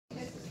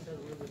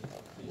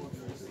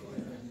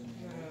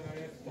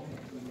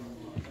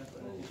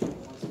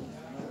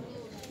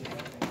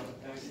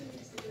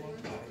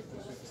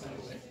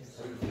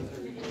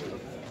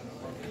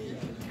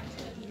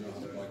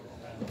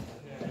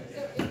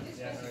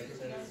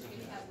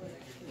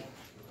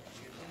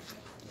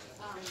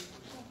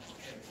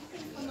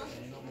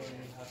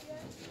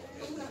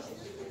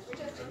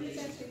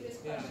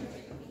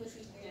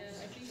listen to the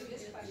answer to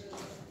this question.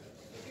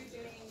 If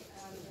you're doing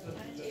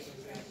annotation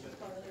strategy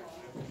for the law,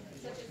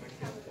 such as the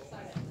cover the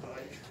side,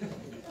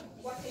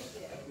 what they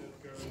did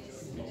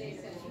is they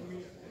said,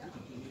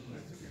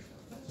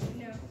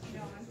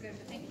 no, I'm good,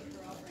 but thank you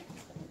for offering.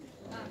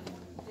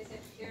 They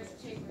said, there's a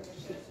paper that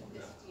shows that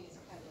this T is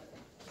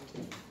catalytic.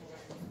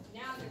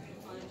 Now they're going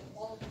to find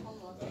all the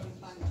homework they can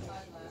find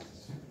inside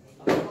labs,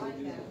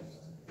 combine them,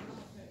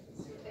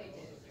 they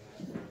did.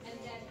 And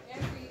then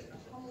every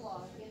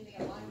homolog in the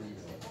alignment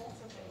that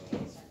also had a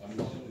data set.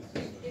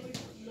 They would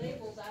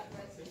label that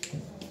residue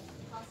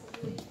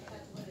possibly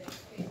catalytic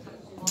based on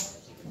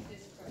homology with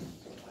this approach.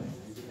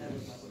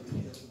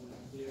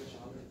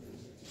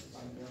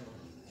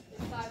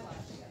 The side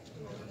lab,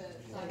 the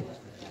side lab.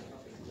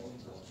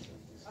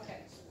 Okay,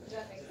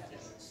 that makes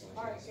sense.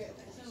 All right, good.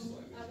 So,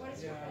 what is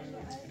your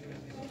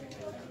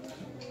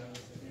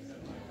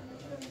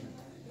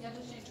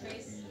evolutionary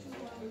trace?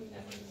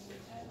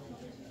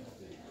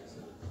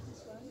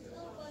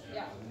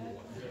 Yeah.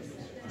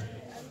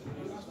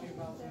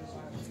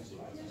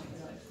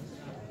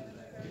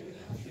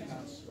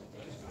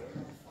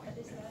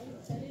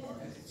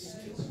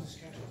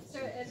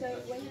 So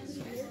when you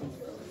see here,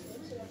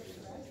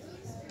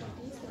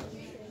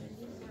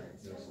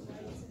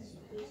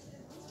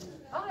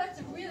 oh, that's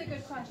a really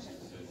good question.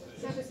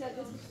 So they said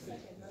this is the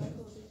second.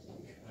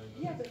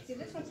 Yeah, but see,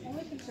 this one's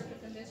only conserved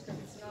within this group.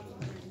 It's not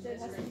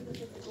within this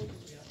group.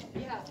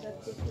 Yeah.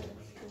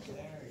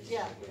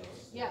 Yeah.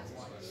 Yeah.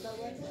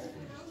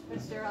 But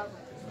it's their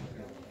outlet.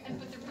 And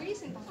but the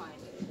reason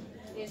behind it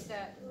is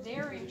that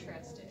they're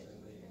interested.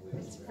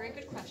 It's a very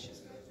good question.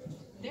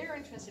 They're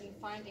interested in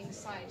finding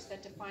sites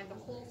that define the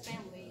whole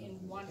family in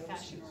one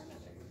fashion or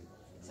another.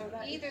 So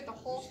either the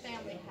whole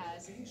family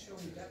has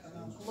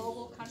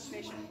global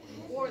conservation,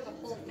 or the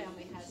whole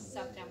family has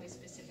subfamily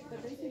specific.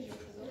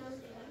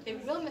 They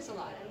will miss a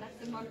lot, and that's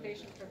the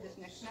motivation for this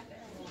next method.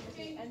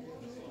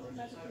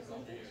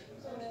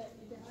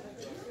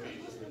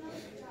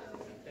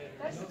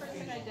 That's the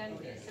percent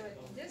identity. So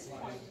at this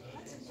point,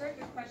 that's a very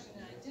good question,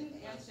 and I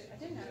didn't answer. I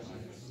didn't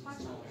actually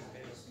touch on that.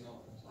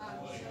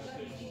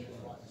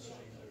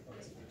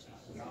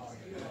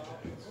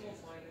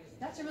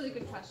 That's a really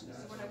good question.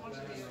 So what I want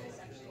to do is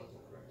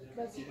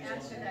actually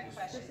answer that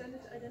question.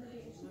 Percentage identity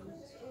issues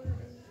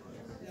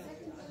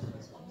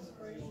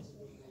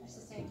It's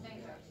the same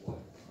thing though.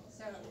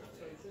 So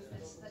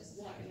let's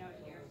make a note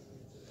here.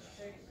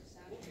 30%.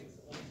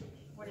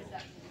 What does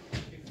that mean?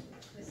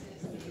 This is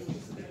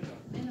the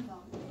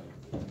minimum.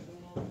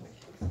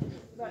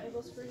 Right, it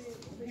was pretty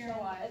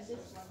pairwise. At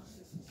this one.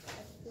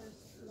 At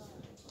first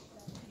line.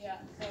 Yeah,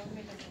 so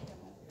make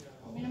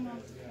a minimum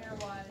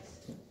pairwise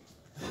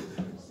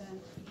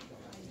percent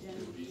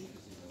identity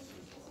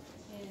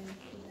in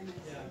PMS.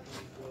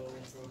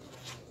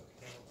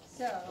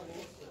 So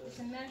it's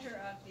a measure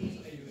of the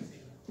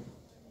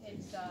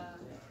it's a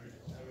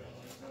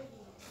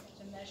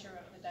measure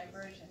of the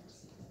divergence.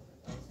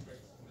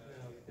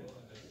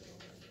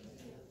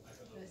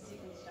 The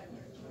sequence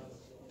divergence.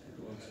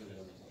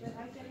 But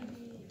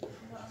identity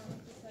 100%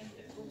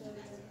 over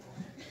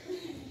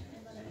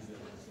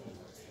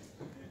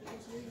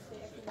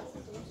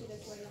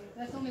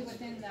that's only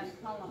within that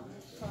column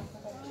across the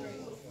whole tree.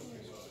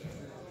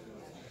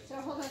 So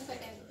hold on a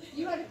second.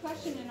 You had a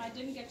question and I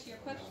didn't get to your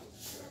question.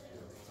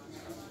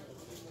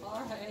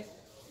 All right.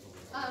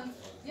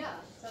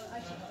 Yeah, so I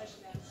should answer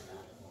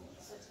that.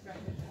 That's a very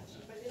good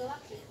question. But it'll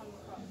actually come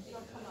across,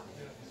 it'll come up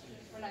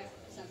when I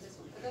present this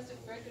one. But that's a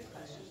very good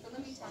question. But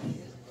let me tell you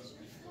this.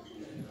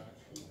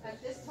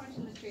 At this point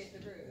in the tree at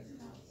the root,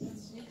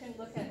 you can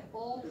look at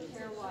all the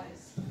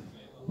pairwise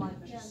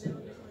alignments.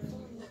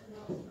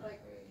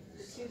 Like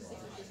the two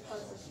sequences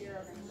closest here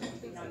are going to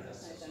be 90%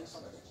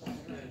 identical.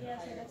 Yeah,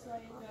 so that's why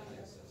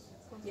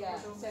yeah,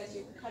 so as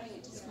you're cutting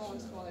it to smaller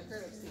and smaller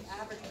groups, the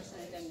average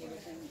percent identity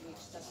within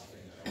each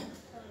subgroup.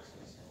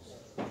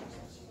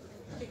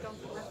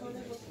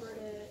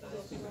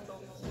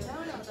 No,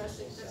 that's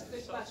a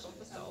good question.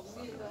 I'm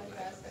really glad you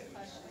asked that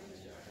question.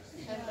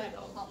 And that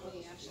will help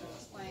me actually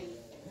explain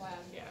why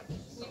we do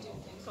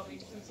things. Kan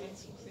ik in zin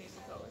soms niet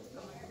zo en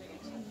kan ik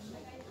dingen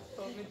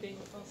gewoon met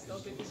dingen van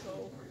stel dit is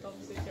hoog, dan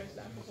zit juist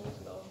daar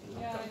vervolgens dan.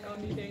 Dan kan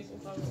ik niet eens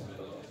onthouden.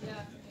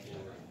 Ja.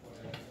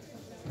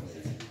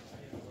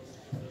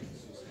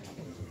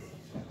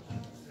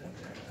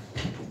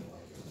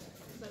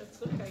 Maar het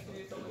terugkijken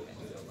nu dan ook echt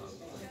heel lang.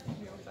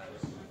 Nu al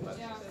fout.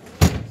 Ja.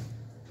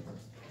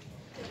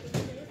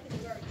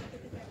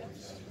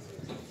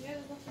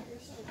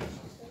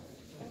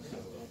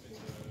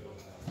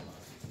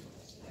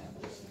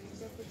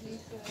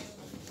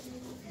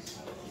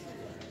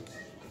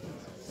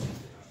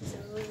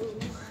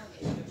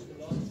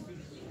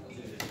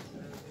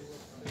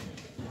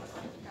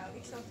 Nou,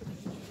 ik zat er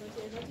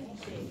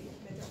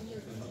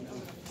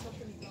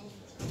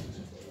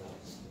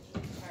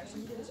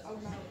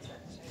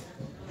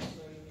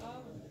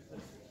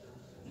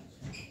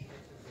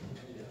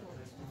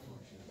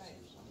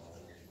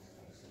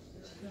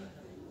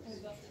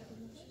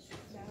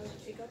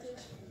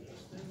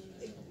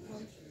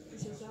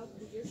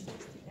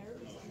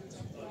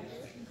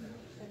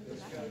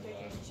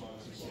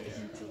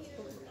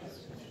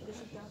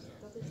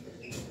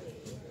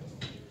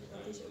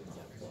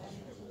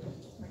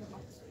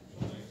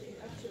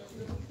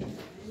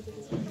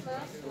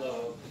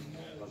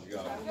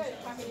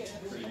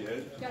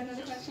Got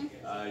another question?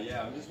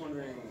 Yeah, I'm just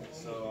wondering,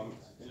 so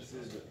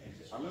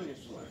I'm really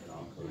interested in like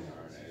non-coding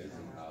RNAs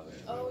and how they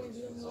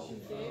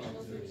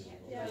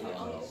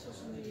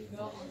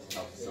help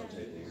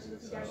facilitate things in the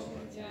cell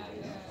and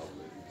help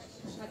it,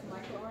 Like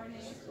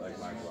microRNAs? like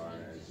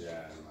microRNAs,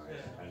 yeah,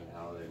 and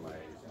how they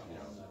might,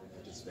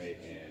 participate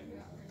in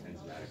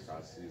enzymatic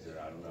processes, or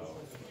I don't know.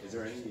 Is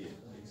there any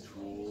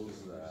tools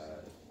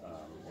that,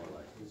 or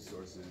like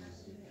resources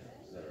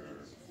that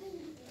are,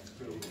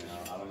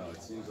 I don't know,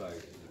 it seems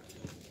like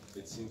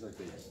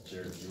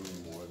they're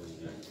doing more than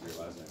you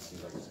realize, and it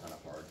seems like it's kind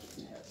of hard to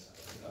test.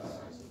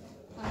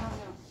 I don't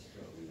know.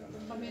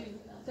 I mean,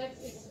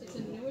 it's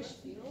a newish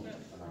field,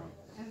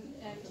 and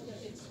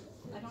it's,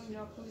 I don't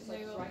know who's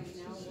like right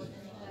now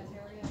working in that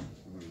area.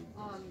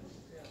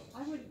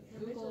 I would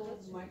Google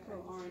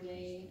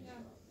microRNA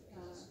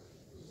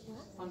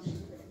function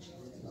prediction.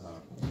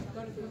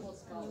 Go to Google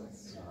Scholar.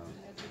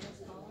 Google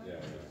Scholar? Yeah.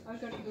 I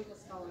would go to Google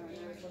Scholar and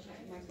I would look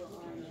at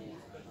microRNA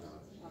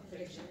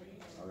prediction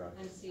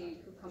and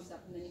see who comes up,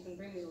 and then you can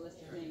bring me a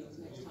list of names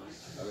next time.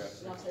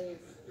 And I'll tell you,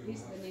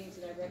 these are the names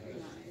that I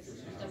recognize.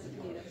 It doesn't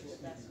mean it's the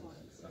best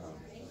ones.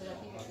 But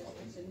I think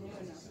it's a new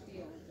enough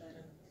field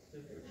that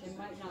there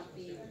might not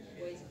be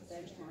ways of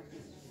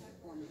benchmarking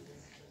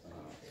performance.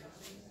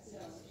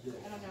 So,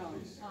 I don't know.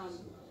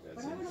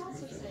 But I would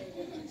also say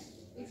that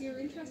if you're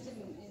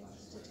interested in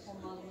statistical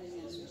modeling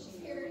and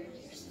machine learning,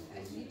 you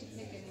need to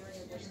pick an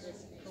area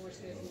for which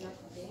there's enough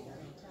data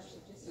to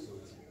actually do something.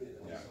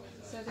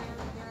 So there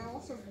are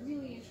also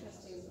really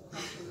interesting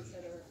questions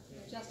that are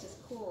just as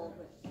cool,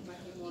 but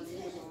might be more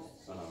minimal.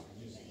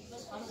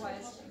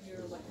 Otherwise,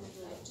 you're like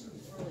really too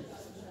early. You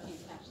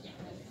can't catch that.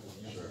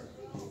 Sure.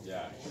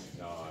 Yeah.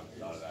 No, I've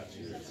thought of that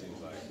too. It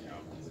seems like,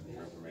 with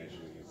your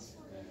information, it's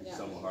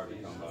somewhat hard to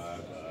come by,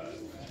 but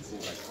it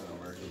seems like it's an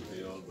emerging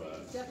field,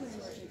 but... It's definitely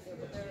an emerging field,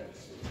 but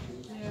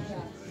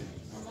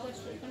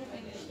especially if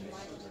anything, it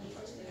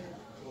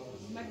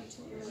might be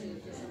too early to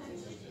do something.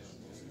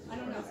 I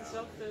don't know. I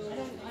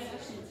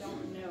actually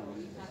don't know.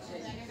 You have to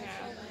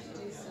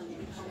do some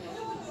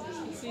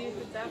homework. Zie je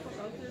het daarvan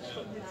ook dus?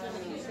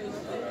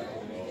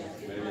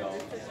 Maybe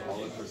I'll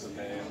look for some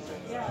names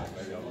and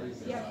maybe I'll bring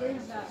some. Yeah, bring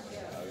them back.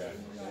 Yeah. Okay.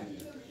 Thank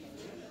you.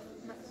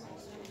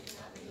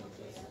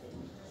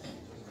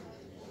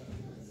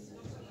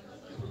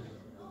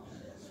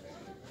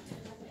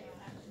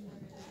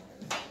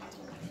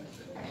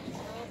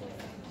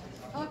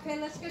 Okay,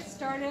 let's get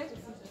started.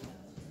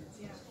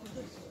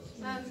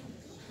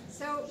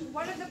 So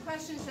one of the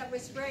questions that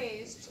was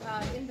raised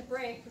in the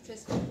break, which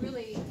is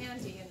really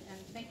handy, and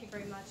thank you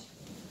very much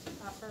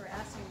for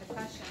asking the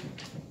question,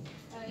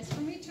 is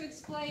for me to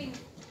explain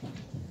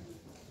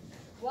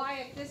why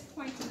at this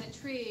point in the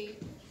tree,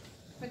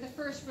 for the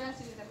first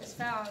residue that was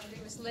found,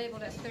 it was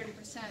labeled at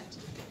 30%.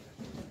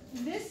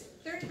 This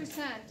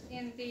 30%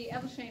 in the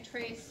evolutionary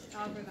trace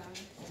algorithm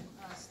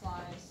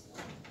slides.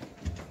 If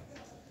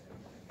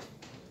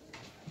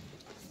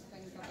I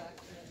can go back.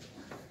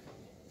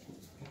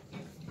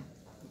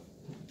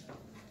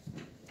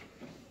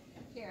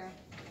 Here.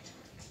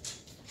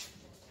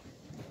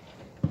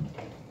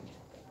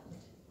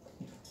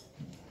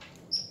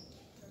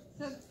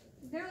 So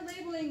they're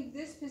labeling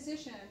this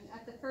position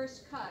at the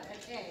first cut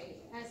at A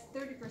as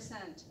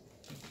 30%.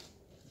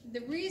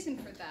 The reason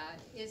for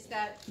that is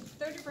that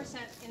 30%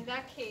 in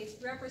that case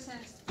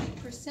represents the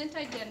percent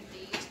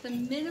identity. It's the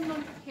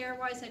minimum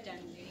pairwise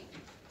identity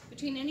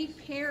between any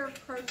pair of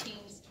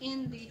proteins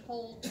in the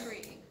whole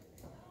tree.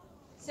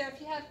 So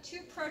if you have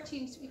two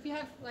proteins, if you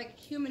have like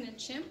human and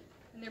chimp,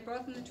 and they're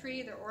both in the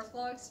tree, they're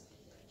orthologs,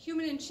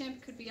 human and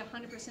chimp could be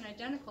 100%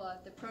 identical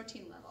at the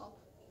protein level,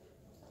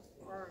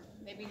 or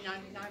maybe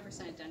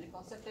 99%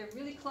 identical. So if they're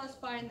really close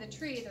by in the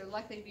tree, they're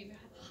likely to be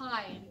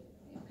high in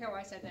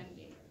pairwise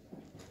identity.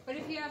 But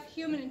if you have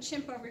human and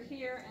chimp over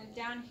here, and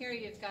down here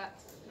you've got,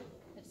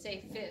 let's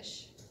say,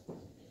 fish,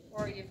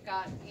 or you've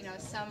got,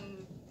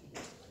 some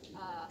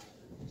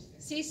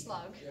sea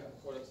slug,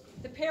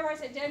 the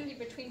pairwise identity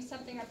between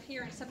something up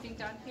here and something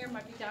down here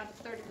might be down to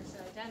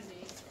 30%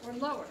 identity, or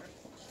lower.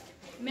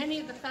 Many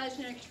of the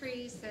phylogenetic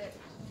trees that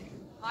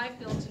I've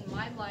built in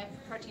my life,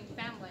 protein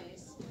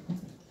families,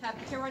 have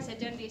pairwise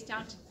identities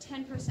down to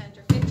 10%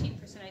 or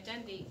 15%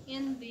 identity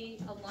in the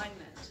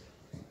alignment.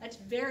 That's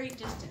very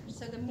distant.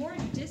 So the more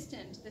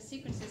distant the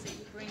sequences that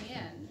you bring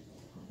in,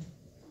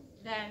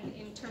 then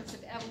in terms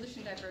of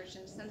evolution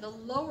divergence, then the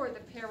lower the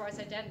pairwise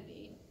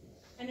identity.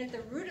 And at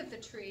the root of the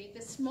tree,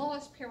 the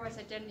smallest pairwise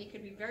identity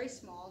could be very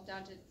small,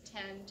 down to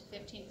 10 to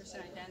 15%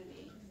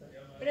 identity.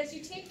 But as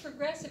you take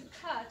progressive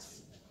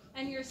cuts,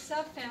 and your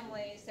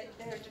subfamilies that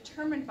are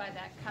determined by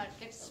that cut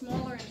get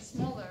smaller and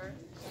smaller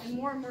and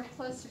more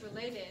closely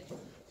related,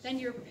 then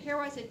your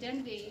pairwise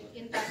identity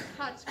in that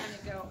cut's going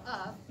to go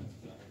up.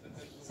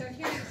 So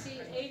here you see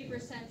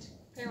 80%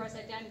 pairwise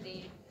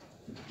identity.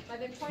 By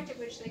the point at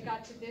which they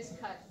got to this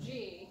cut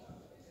G,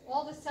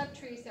 all the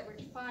subtrees that were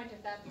defined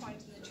at that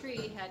point in the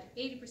tree had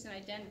 80%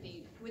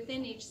 identity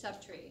within each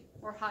subtree,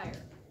 or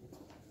higher.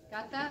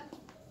 Got that?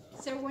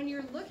 So when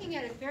you're looking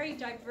at a very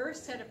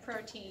diverse set of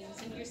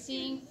proteins and you're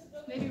seeing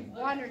maybe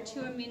 1 or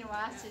 2 amino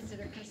acids that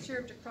are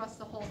conserved across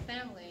the whole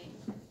family,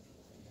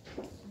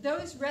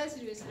 those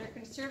residues that are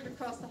conserved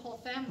across the whole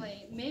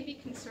family may be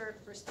conserved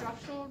for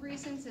structural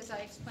reasons, as I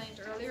explained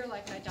earlier,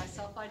 like the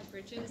disulfide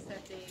bridges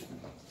that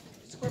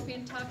the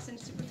scorpion toxin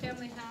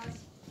superfamily has,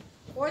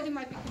 or they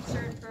might be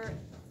conserved for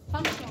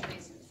functional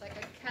reasons, like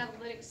a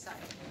catalytic site.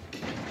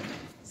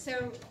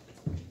 So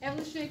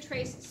evolutionary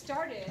trace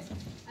started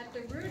at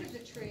the root of the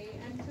tree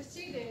and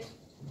proceeded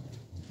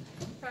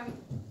from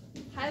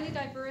highly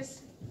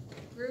diverse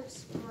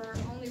groups where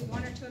only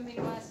 1 or 2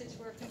 amino acids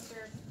were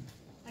conserved,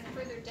 and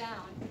further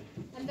down.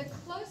 And the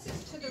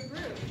closest to the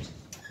root,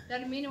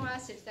 that amino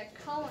acids, that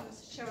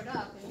columns showed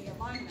up in the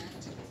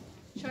alignment,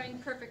 showing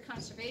perfect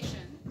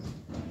conservation,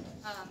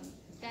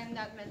 then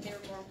that meant they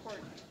were more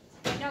important.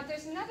 Now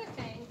there's another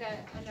thing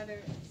that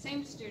another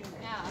same student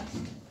asked,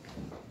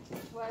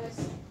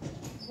 was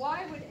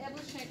why would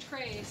evolutionary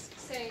trace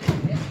say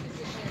this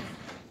position,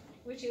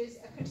 which is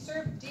a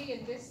conserved D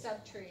in this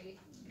subtree,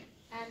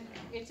 and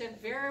it's a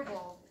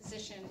variable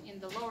position in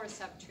the lower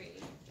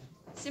subtree?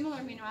 Similar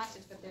amino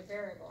acids, but they're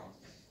variable.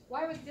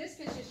 Why would this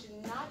position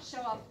not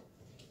show up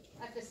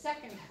at the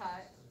second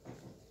cut?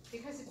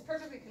 Because it's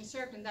perfectly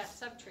conserved in that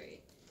subtree.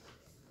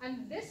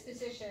 And this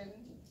position,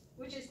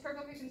 which is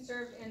perfectly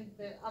conserved in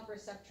the upper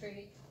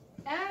subtree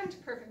and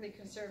perfectly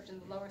conserved in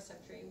the lower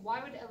subtree,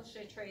 why would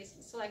evolutionary trace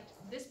select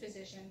this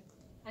position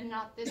and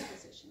not this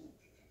position?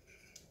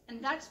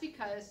 And that's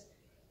because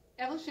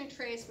evolutionary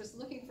trace was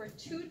looking for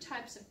 2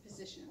 types of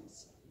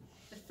positions.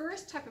 The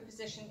first type of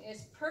position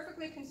is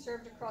perfectly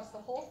conserved across the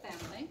whole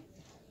family.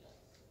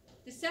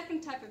 The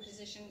second type of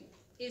position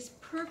is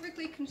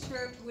perfectly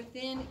conserved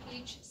within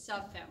each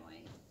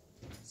subfamily.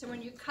 So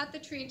when you cut the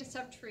tree into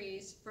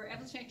subtrees for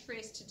evolutionary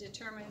trace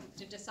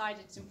to decide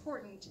it's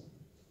important,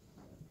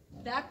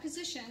 that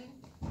position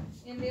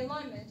in the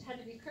alignment had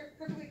to be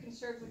perfectly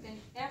conserved within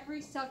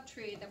every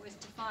subtree that was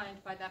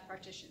defined by that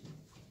partition.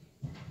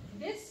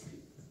 This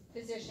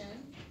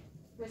position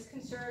was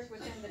conserved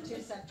within the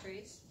 2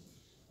 subtrees,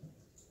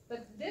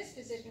 but this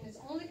position is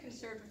only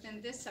conserved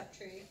within this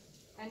subtree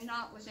and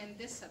not within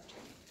this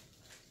subtree.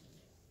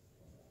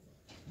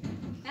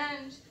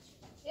 And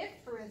if,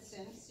 for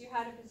instance, you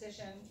had a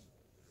position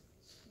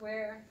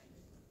where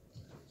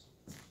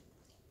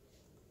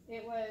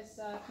it was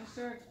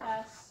conserved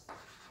S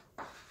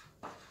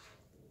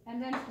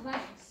and then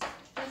blanks,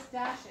 just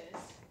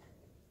dashes,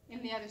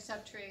 in the other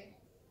subtree,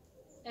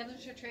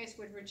 evolutionary trace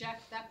would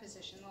reject that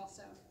position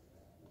also.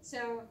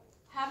 So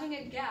having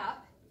a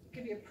gap, it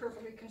could be a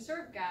perfectly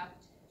conserved gap,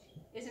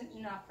 isn't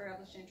enough for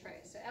evolutionary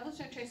trace. So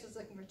evolutionary trace was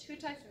looking for 2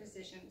 types of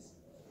positions: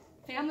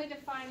 family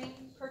defining,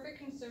 perfect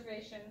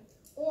conservation,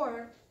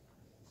 or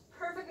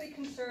perfectly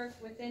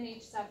conserved within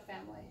each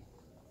subfamily.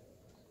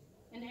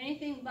 And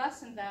anything less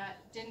than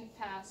that didn't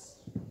pass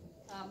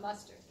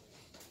muster.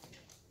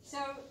 So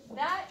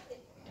that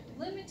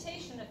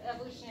limitation of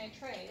evolutionary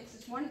trace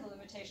is one of the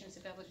limitations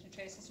of evolutionary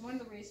trace. It's one of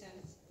the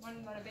reasons, one of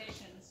the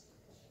motivations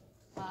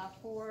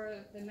for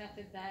the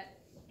method that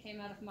came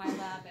out of my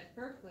lab at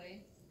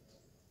Berkeley.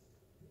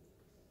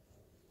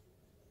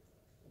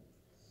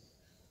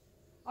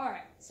 All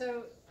right,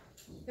 so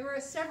there were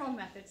several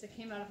methods that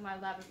came out of my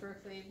lab at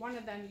Berkeley. One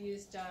of them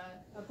used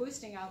a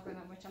boosting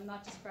algorithm, which I'm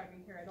not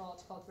describing here at all.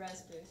 It's called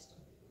ResBoost.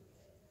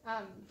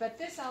 But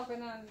this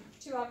algorithm,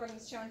 2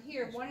 algorithms shown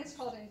here, one is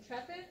called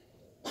Intrepid,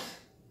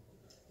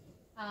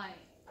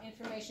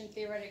 information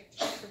theoretic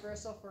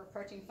traversal for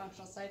protein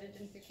functional site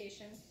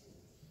identification.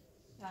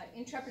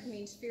 Intrepid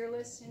means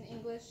fearless in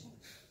English,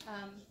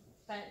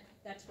 but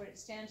that's what it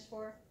stands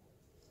for.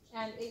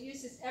 And it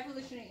uses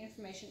evolutionary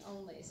information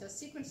only, so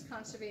sequence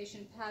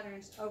conservation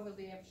patterns over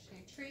the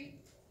evolutionary tree,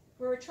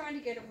 where we're trying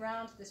to get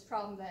around this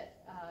problem that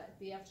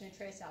the evolutionary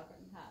trace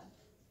algorithm had.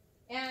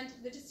 And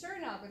the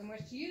discern algorithm,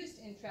 which used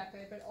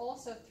Intrepid, but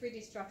also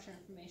 3D structure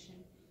information,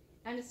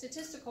 and a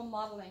statistical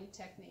modeling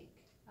technique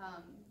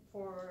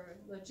for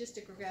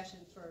logistic regression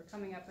for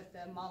coming up with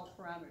the model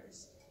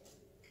parameters.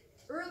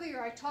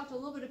 Earlier, I talked a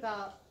little bit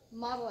about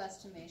model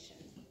estimation,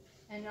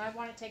 and I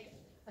want to take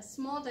a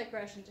small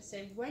digression to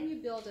say when you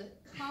build a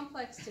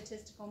complex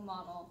statistical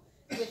model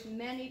with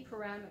many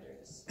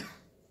parameters,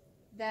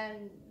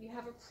 then you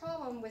have a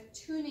problem with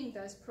tuning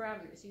those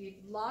parameters. You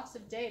need lots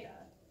of data.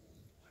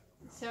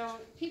 So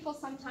people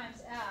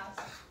sometimes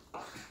ask,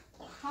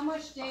 how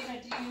much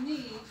data do you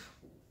need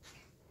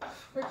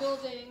for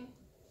building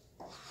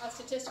a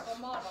statistical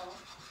model?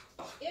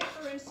 If,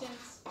 for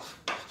instance,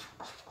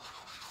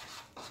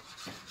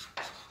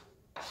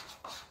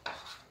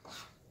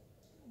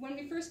 when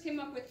we first came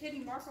up with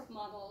hidden Markov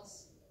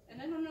models,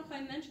 and I don't know if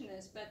I mentioned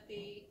this, but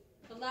the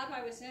lab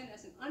I was in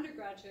as an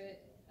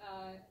undergraduate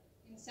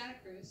in Santa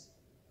Cruz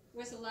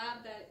was a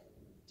lab that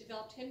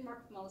developed hidden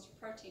Markov models for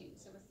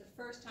proteins. It was the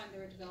first time they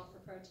were developed for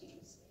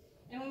proteins.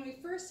 And when we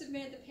first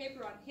submitted the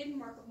paper on hidden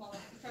Markov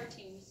models for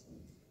proteins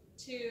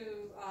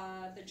to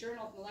the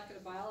Journal of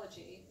Molecular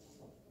Biology,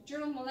 the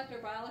Journal of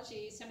Molecular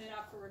Biology sent it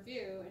out for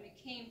review, and it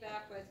came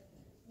back with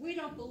we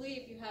don't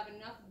believe you have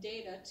enough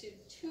data to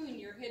tune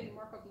your hidden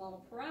Markov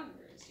model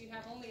parameters. You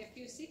have only a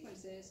few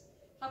sequences.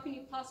 How can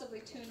you possibly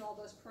tune all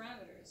those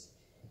parameters?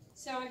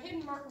 So a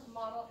hidden Markov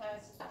model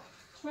has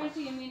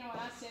 20 amino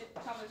acid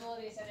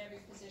probabilities at every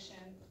position.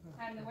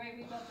 And the way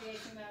we built the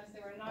HMMs,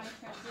 there were 9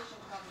 transition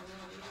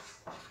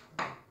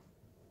probabilities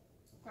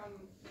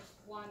from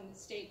one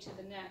state to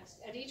the next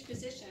at each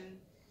position.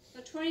 So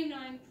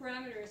 29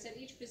 parameters at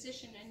each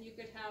position, and you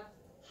could have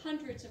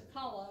hundreds of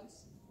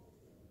columns.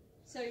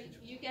 So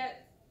you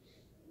get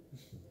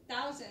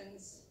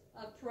thousands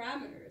of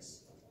parameters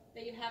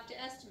that you have to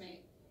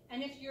estimate.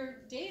 And if your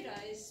data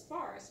is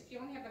sparse, if you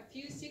only have a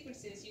few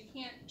sequences, you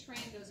can't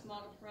train those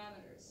model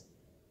parameters.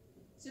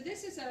 So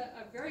this is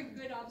a very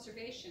good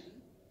observation.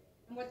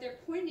 And what they're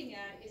pointing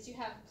at is you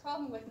have a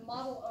problem with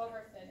model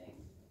overfitting.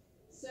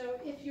 So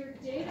if your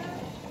data,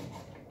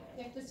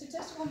 if the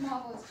statistical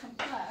model is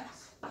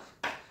complex,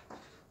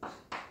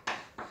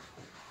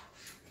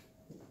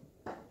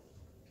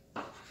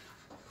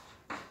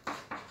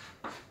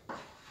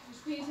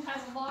 which means it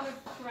has a lot of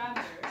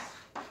parameters,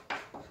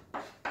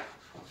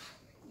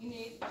 you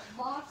need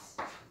lots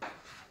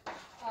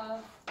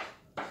of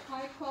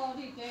high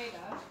quality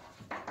data.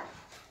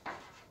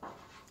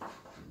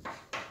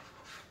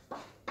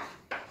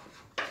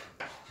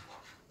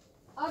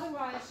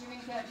 Otherwise, you're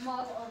going to get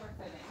model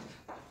overfitting.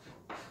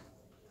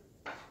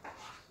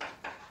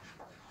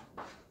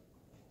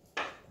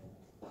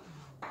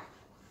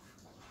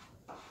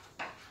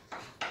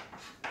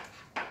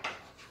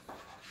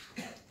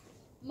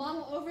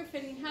 Model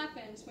overfitting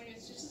happens when your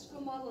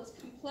statistical model is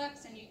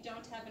complex and you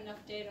don't have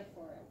enough data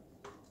for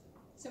it.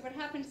 So what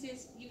happens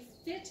is you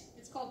fit,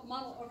 it's called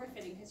model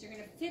overfitting, because you're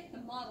going to fit the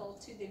model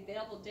to the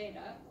available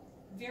data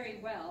very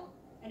well,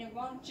 and it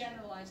won't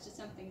generalize to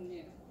something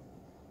new.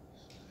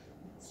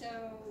 So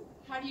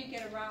how do you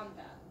get around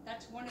that?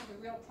 That's one of the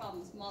real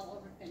problems,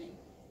 model overfitting.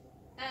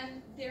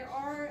 And there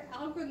are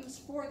algorithms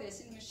for this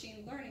in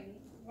machine learning.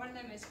 One of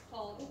them is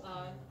called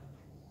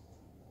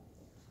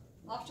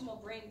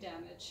optimal brain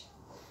damage.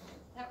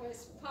 That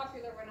was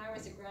popular when I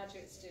was a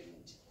graduate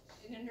student.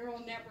 In a neural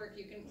network,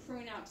 you can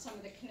prune out some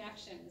of the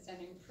connections and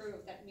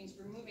improve. That means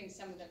removing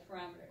some of the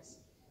parameters.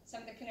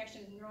 Some of the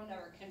connections in the neural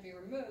network can be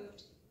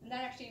removed, and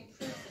that actually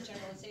improves the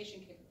generalization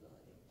capability.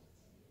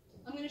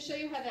 I'm going to show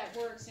you how that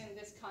works in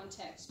this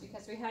context,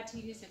 because we had to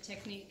use a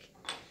technique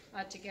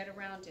to get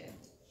around it.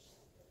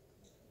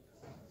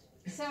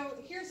 So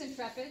here's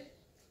Intrepid.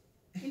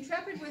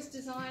 Intrepid was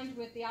designed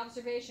with the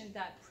observation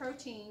that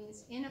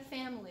proteins in a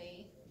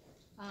family,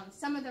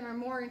 some of them are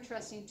more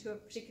interesting to a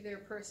particular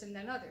person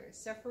than others.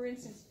 So for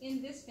instance,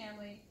 in this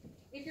family,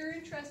 if you're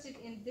interested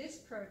in this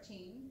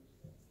protein,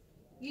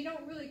 you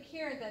don't really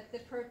care that the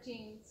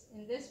proteins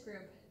in this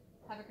group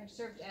have a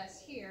conserved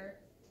S here.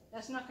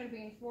 That's not going to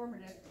be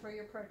informative for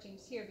your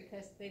proteins here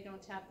because they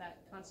don't have that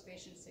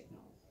conservation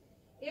signal.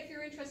 If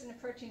you're interested in a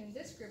protein in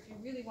this group, you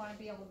really want to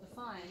be able to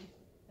define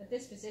that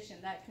this position,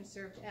 that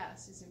conserved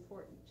S, is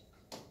important.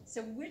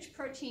 So which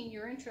protein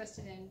you're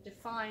interested in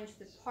defines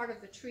the part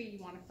of the tree you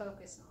want to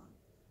focus on.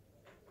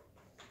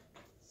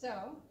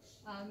 So,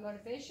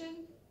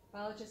 motivation,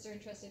 biologists are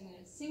interested in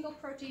a single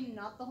protein,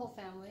 not the whole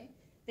family.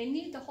 They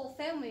need the whole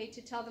family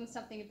to tell them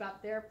something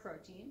about their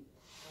protein,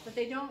 but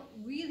they don't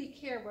really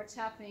care what's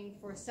happening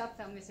for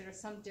subfamilies that are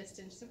some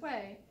distance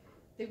away.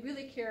 They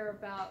really care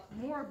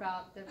more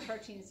about the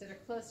proteins that are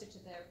closer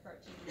to their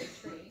protein in the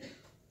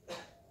tree.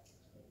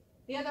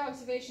 The other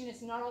observation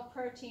is not all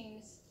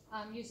proteins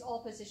use all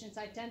positions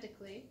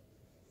identically.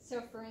 So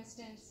for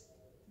instance,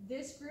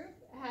 this group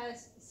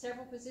has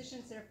several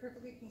positions that are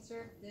perfectly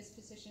conserved. This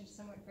position is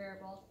somewhat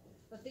variable,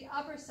 but the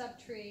upper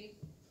subtree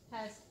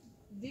has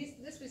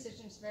this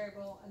position is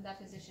variable and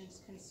that position is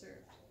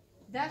conserved.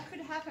 That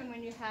could happen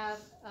when you have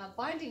a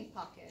binding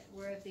pocket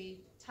where the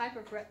type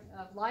of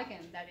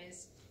ligand that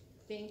is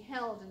being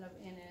held in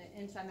an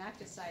enzyme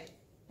active site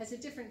has a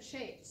different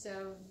shape.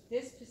 So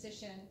this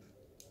position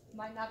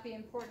might not be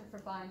important for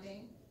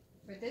binding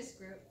for this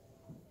group,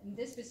 and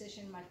this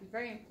position might be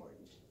very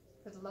important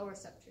for the lower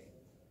subtree.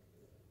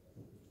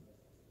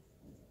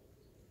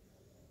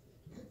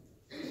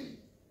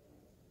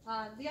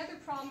 The other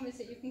problem is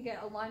that you can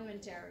get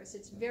alignment errors.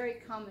 It's very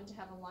common to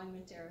have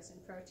alignment errors in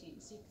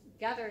proteins. You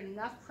gather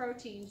enough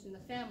proteins in the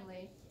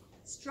family,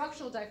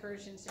 structural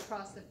divergence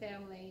across the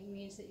family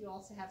means that you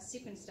also have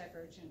sequence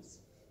divergence.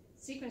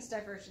 Sequence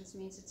divergence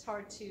means it's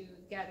hard to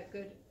get a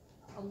good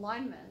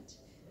alignment.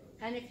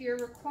 And if you're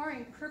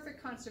requiring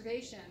perfect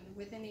conservation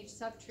within each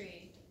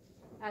subtree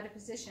at a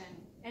position,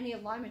 any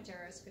alignment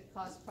errors could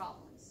cause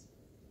problems.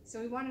 So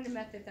we wanted a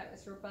method that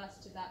was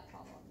robust to that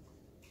problem.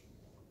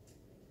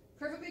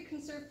 Perfectly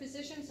conserved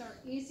positions are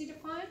easy to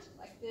find,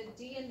 like the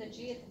D and the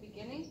G at the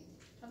beginning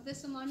of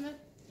this alignment.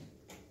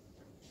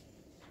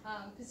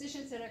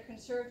 Positions that are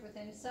conserved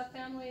within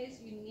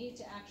subfamilies, you need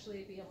to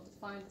actually be able to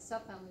find the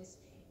subfamilies.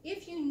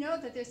 If you know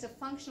that there's a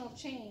functional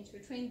change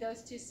between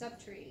those two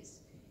subtrees,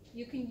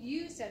 you can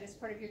use that as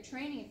part of your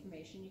training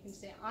information. You can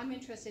say, I'm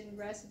interested in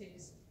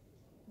residues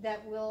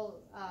that will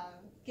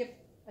give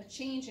a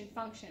change in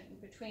function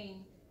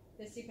between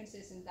the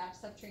sequences in that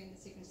subtree and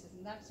the sequences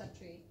in that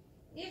subtree.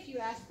 If you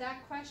ask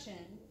that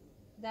question,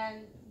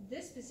 then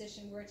this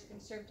position where it's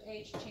conserved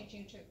H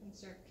changing to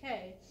conserved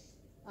K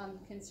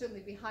can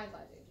certainly be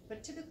highlighted.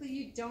 But typically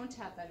you don't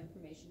have that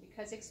information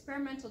because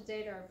experimental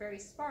data are very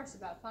sparse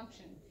about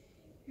function.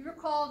 If you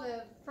recall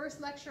the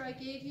first lecture I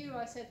gave you,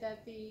 I said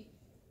that the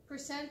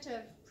percent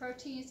of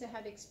proteins that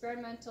had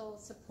experimental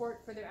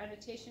support for their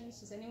annotations,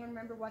 does anyone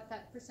remember what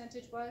that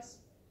percentage was?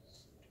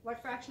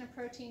 What fraction of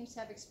proteins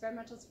have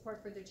experimental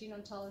support for their gene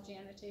ontology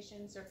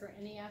annotations or for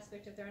any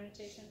aspect of their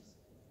annotations?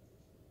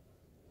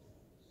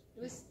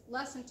 It was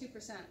less than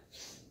 2%.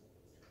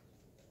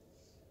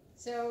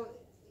 So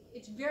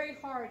it's very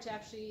hard to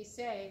actually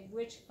say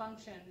which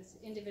functions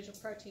individual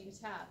proteins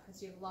have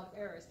because you have a lot of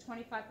errors.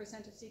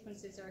 25% of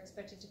sequences are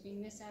expected to be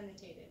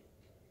misannotated,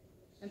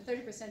 and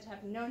 30%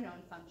 have no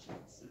known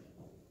functions.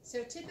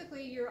 So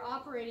typically you're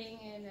operating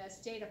in a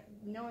state of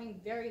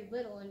knowing very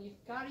little, and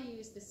you've got to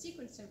use the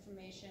sequence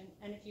information,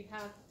 and if you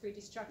have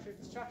 3D structure,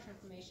 the structure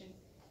information,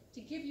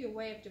 to give you a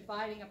way of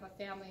dividing up a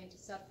family into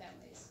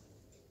subfamilies.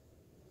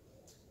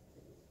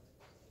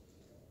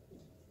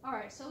 All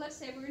right, so let's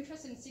say we're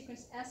interested in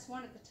sequence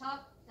S1 at the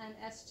top and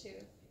S2.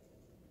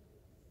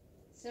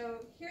 So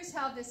here's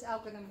how this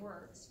algorithm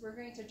works. We're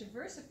going to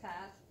traverse a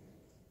path.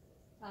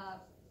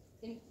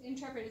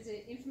 Interpret as an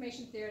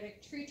information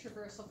theoretic tree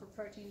traversal for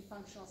protein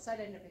functional site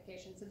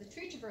identification. So the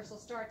tree traversal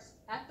starts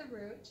at the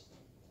root,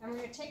 and we're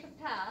going to take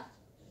a path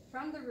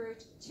from the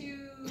root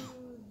to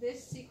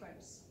this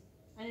sequence.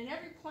 And in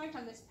every point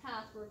on this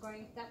path,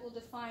 that will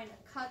define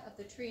a cut of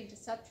the tree into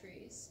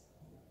subtrees.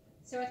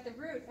 So at the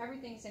root,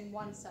 everything's in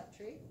one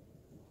subtree.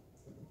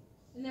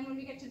 And then when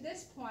we get to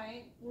this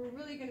point, we're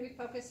really going to be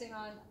focusing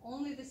on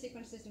only the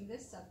sequences in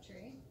this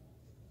subtree.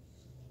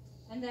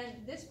 And then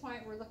at this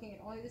point, we're looking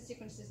at only the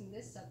sequences in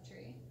this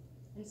subtree,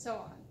 and so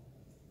on.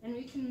 And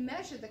we can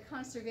measure the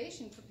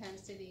conservation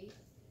propensity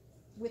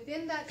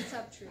within that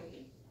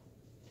subtree,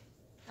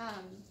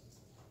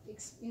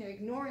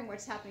 ignoring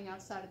what's happening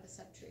outside of the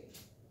subtree.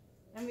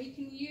 And we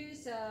can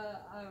use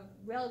a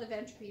relative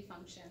entropy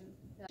function,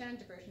 the Sjolander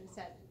diversion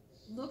set,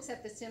 looks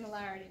at the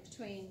similarity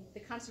between the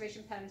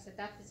conservation patterns at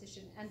that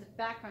position and the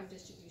background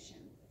distribution,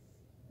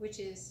 which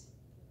is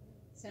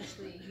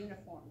essentially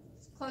uniform.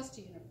 It's close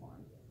to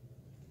uniform.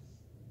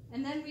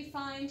 And then we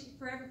find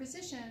for every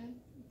position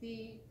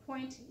the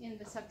point in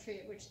the subtree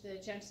at which the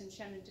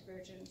Jensen-Shannon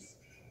divergence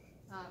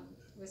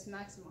was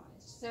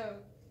maximized. So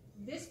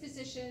this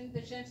position, the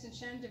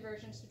Jensen-Shannon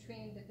divergence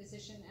between the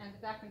position and the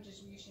background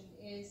distribution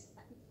is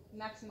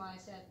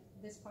maximized at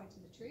this point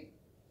in the tree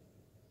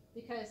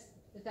because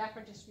the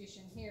background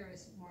distribution here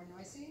is more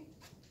noisy.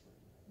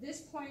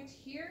 This point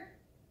here,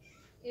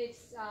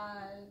 it's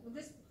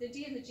the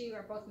D and the G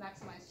are both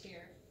maximized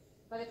here.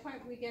 By the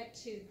point we get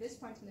to this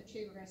point in the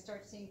tree, we're going to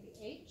start seeing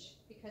the H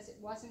because it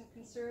wasn't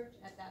conserved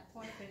at that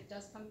point, but it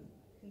does come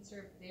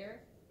conserved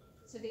there.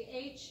 So the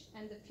H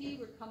and the P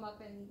would come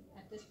up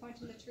at this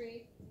point in the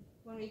tree.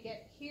 When we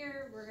get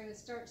here, we're going to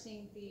start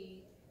seeing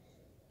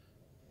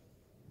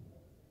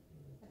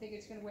I think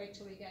it's going to wait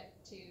till we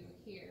get to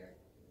here,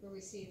 where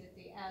we see that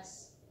the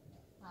S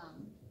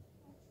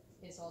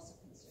is also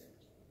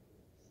conserved.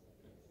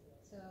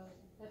 So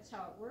that's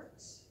how it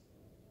works.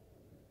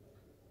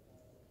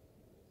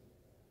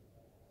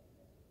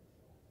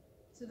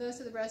 So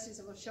those are the residues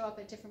that will show up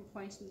at different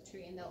points in the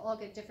tree, and they'll all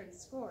get different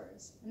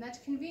scores. And that's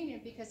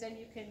convenient because then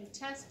you can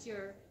test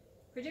your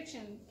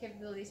prediction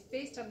capabilities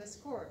based on the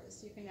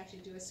scores. You can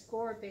actually do a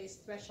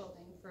score-based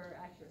thresholding for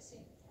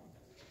accuracy.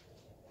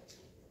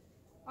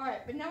 All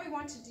right, but now we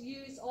want to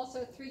use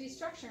also 3D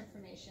structure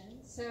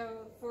information.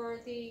 So for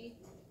the,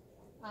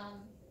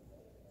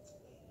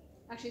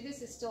 actually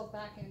this is still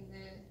back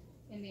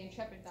in the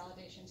Intrepid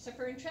validation. So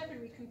for Intrepid,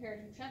 we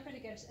compared Intrepid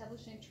against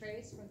evolutionary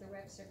trace from the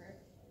web server.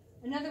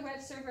 Another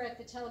web server at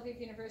the Tel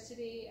Aviv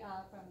University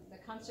from the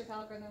conserve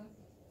algorithm.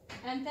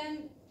 And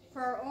then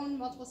for our own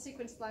multiple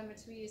sequence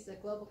alignments, we use the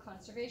global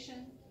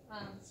conservation.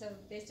 So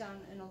based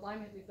on an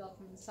alignment we built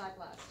from the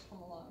SciBlast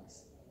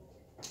homologs.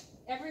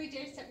 Every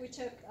data set we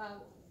took,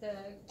 the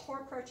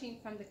core protein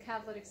from the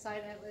catalytic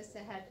site atlas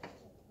that had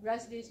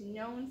residues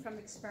known from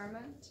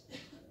experiment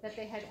that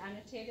they had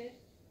annotated.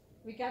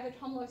 We gathered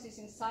homologs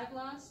using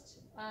SciBlast,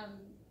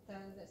 the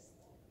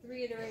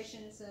 3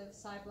 iterations of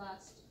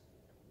SciBlast,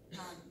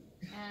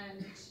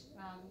 and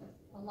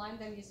aligned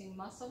them using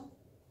muscle.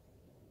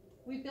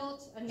 We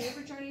built a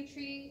neighbor joining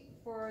tree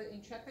for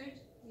Intrepid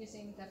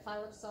using the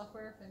Phylip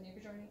software for the neighbor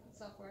joining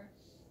software,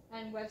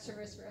 and web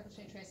servers for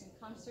evolutionary tracing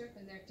conserve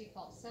in their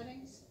default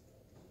settings.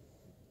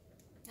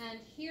 And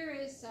here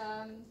is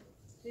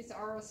these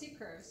ROC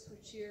curves,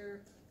 which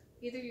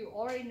either you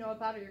already know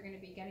about or you're going to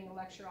be getting a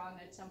lecture on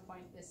at some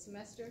point this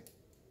semester.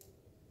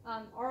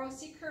 ROC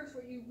curves,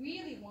 what you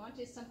really want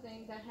is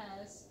something that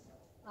has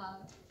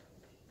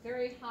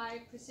very high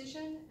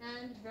precision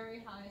and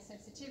very high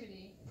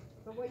sensitivity.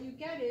 But what you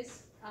get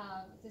is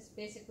this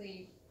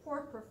basically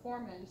poor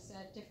performance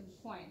at different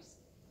points.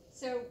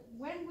 So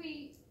when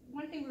we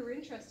one thing we were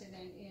interested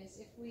in is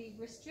if we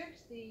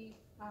restrict the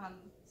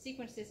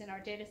sequences in our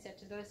data set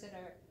to those that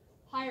are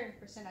higher in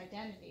percent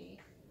identity,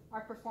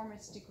 our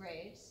performance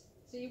degrades.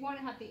 So you want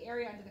to have the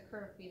area under the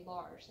curve be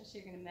large. That's what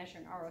you're going to measure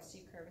an ROC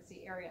curve. It's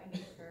the area under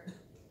the curve.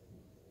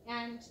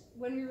 And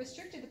when we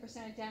restricted the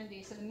percent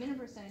identity, so the minimum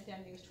percent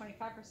identity was 25%,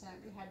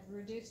 we had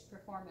reduced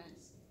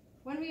performance.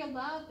 When we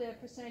allowed the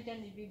percent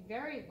identity to be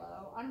very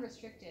low,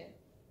 unrestricted,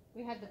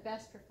 we had the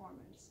best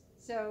performance.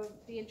 So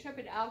the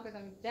Intrepid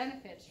algorithm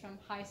benefits from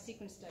high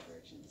sequence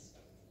divergence.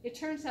 It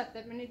turns out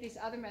that many of these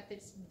other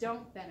methods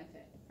don't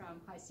benefit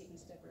from high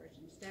sequence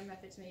divergence. Their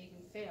methods may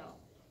even fail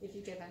if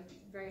you give them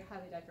very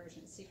highly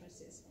divergent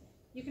sequences.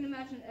 You can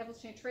imagine an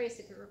evolutionary trace,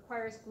 if it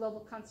requires global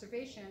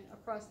conservation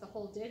across the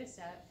whole data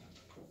set,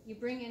 you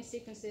bring in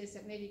sequences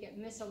that maybe get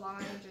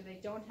misaligned or they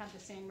don't have the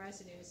same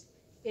residues,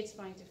 it's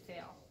going to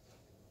fail.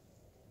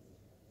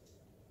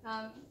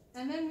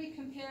 And then we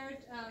compared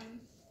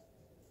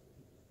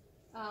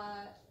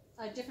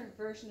a different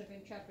version of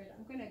Intrepid.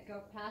 I'm going to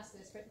go past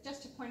this, but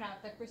just to point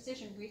out that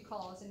precision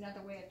recall is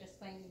another way of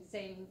displaying the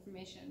same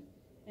information.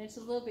 And it's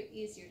a little bit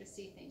easier to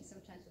see things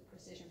sometimes with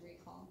precision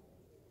recall.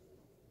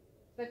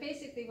 But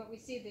basically what we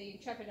see, the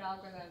Intrepid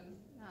algorithm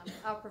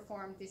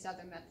outperformed these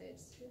other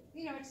methods.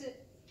 You know,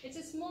 it's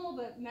a small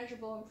but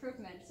measurable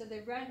improvement. So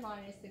the red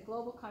line is the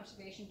global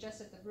conservation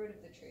just at the root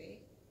of the tree.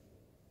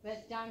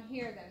 But down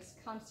here, there's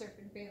Conserv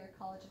and Baylor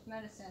College of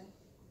Medicine.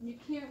 And you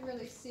can't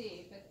really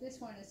see, but this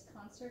one is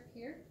Conserv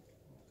here.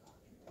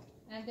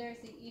 And there's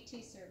the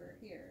ET server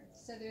here.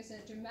 So there's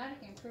a dramatic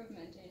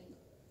improvement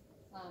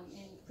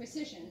in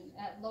precision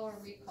at lower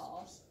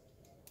recalls,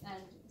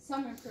 and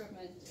some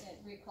improvement at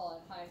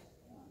recall at high.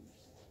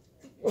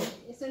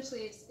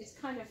 Essentially,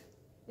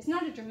 it's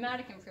not a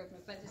dramatic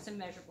improvement, but it's a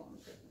measurable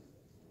improvement.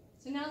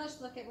 So now let's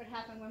look at what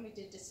happened when we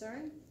did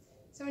discern.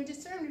 So in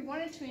discern, we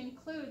wanted to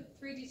include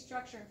 3D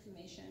structure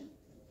information.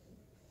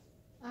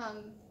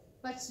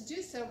 But to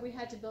do so, we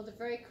had to build a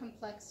very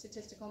complex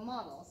statistical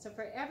model. So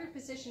for every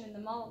position in the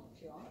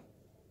molecule,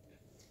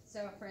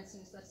 so for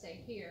instance, let's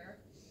say here,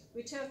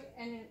 we took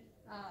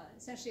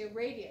essentially a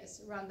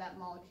radius around that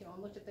molecule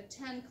and looked at the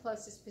 10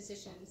 closest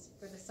positions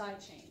for the side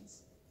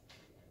chains.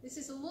 This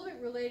is a little bit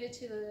related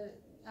to the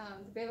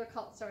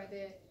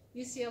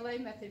UCLA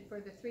method for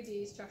the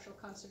 3D structural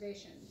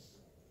conservation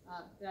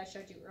that I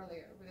showed you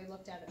earlier, where they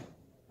looked at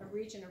a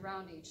region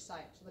around each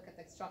site to look at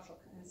the structural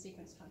and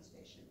sequence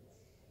conservation.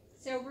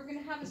 So we're going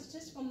to have a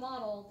statistical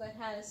model that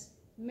has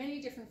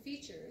many different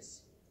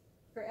features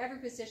for every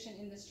position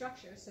in the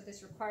structure, so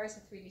this requires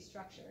a 3D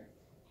structure.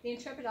 The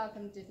Intrepid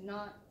algorithm did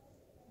not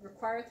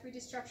require a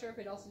 3D structure,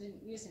 but also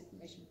didn't use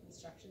information from the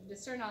structure. The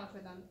discern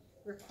algorithm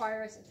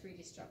requires a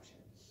 3D structure.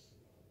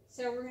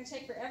 So we're going to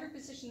take for every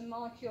position in the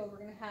molecule, we're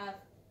going to have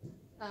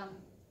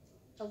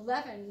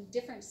 11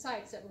 different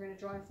sites that we're going to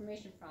draw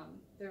information from.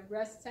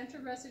 The center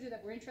residue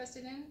that we're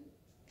interested in,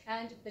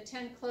 and the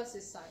 10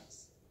 closest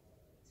sites.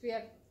 So we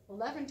have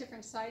 11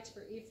 different sites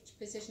for each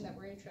position that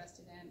we're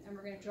interested in, and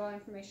we're going to draw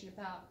information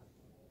about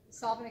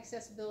solvent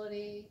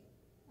accessibility,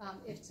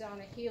 if it's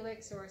on a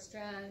helix or a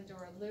strand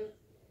or a loop,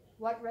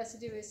 what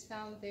residue is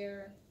found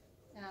there,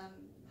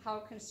 how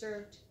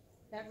conserved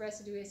that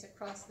residue is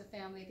across the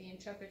family, the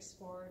Intrepid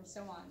score, and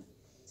so on.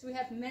 So we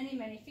have many,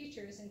 many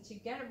features, and to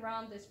get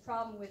around this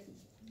problem with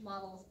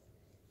model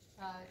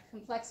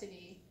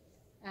complexity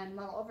and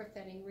model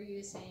overfitting, we're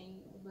using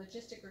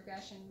logistic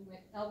regression with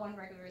L1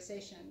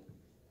 regularization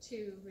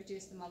to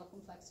reduce the model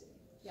complexity.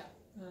 Yeah?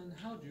 And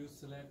how do you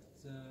select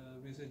the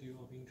residue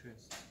of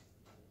interest?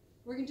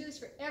 We're going to do this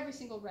for every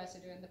single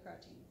residue in the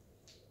protein.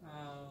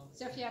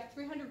 So if you have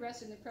 300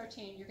 residues in the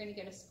protein, you're going to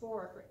get a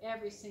score for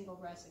every single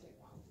residue.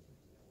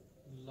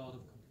 A lot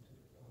of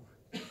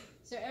computational power.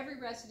 So every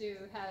residue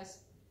has...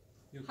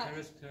 You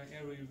character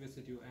every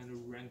residue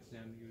and rank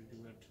them. You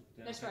do it.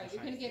 That's right.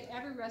 You're going to give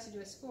every residue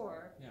a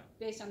score yeah.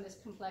 based on this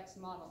complex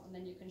model, and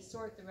then you can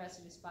sort the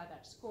residues by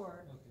that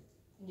score. Okay.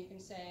 And you can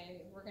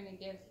say, we're going to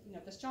give,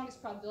 the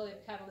strongest probability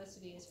of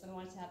catalyticity is for the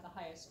ones that have the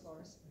highest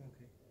scores.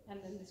 Okay.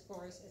 And then the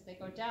scores, as they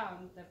go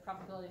down, the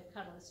probability of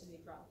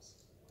catalyticity drops.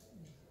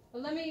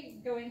 But let me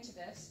go into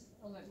this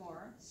a little bit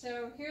more.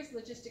 So here's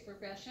logistic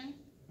regression.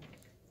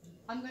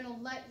 I'm going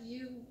to let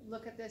you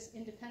look at this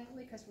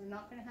independently because we're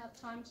not going to have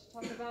time to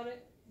talk about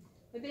it.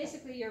 But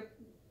basically, you're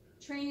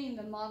training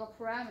the model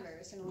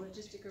parameters in a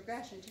logistic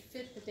regression to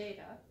fit the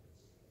data.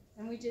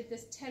 And we did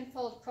this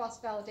 10-fold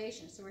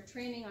cross-validation. So we're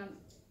training on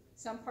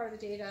some part of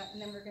the data, and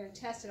then we're going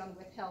to test it on the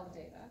withheld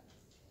data.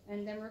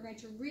 And then we're going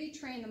to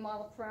retrain the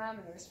model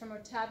parameters from a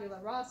tabula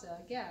rasa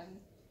again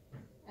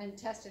and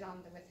test it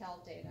on the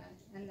withheld data.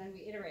 And then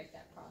we iterate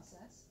that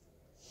process.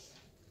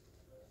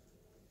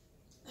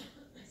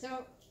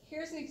 So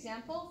here's an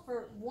example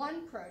for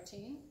one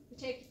protein. We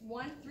take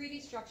one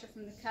 3D structure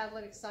from the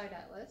catalytic site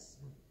atlas,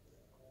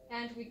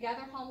 and we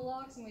gather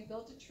homologs, and we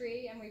build a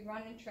tree, and we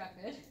run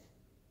Intrepid.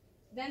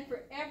 Then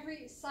for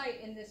every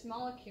site in this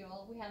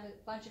molecule, we have a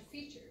bunch of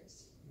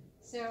features.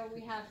 So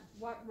we have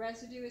what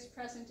residue is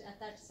present at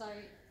that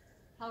site,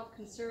 how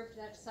conserved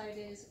that site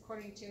is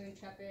according to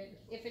Intrepid.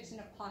 If it's in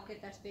a pocket,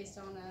 that's based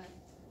on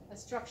a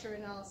structure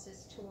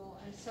analysis tool,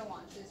 and so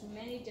on. So there's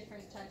many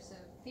different types of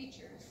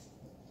features.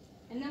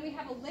 And then we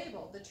have a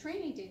label. The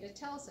training data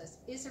tells us,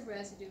 is a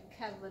residue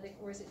catalytic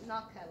or is it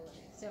not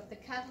catalytic? So if the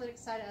catalytic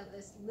site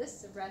atlas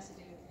lists a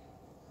residue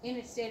in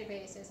its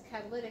database as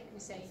catalytic,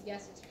 we say,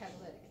 yes, it's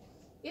catalytic.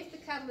 If the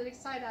catalytic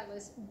site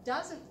atlas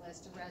doesn't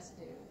list a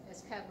residue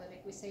as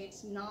catalytic, we say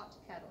it's not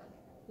catalytic.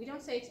 We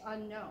don't say it's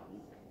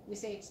unknown. We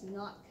say it's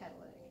not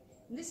catalytic.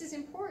 And this is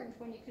important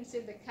when you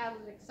consider the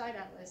catalytic site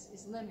atlas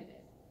is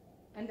limited,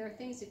 and there are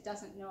things it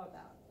doesn't know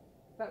about.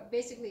 But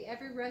basically,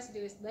 every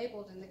residue is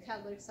labeled in the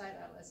catalytic site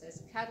atlas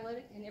as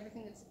catalytic, and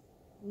everything that's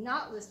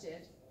not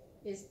listed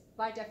is,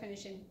 by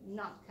definition,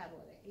 not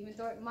catalytic, even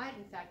though it might,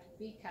 in fact,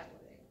 be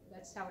catalytic.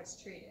 That's how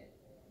it's treated.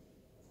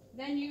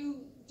 Then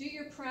you do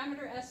your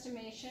parameter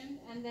estimation,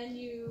 and then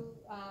you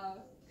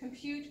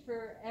compute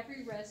for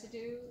every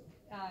residue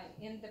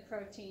in the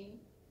protein,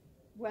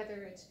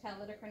 whether it's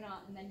catalytic or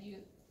not, and then you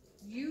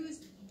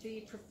use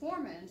the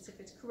performance, if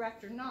it's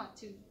correct or not,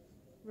 to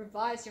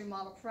revise your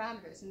model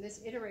parameters, and this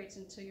iterates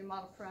until your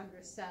model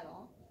parameters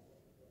settle.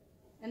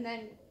 And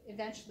then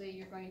eventually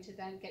you're going to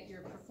then get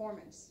your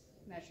performance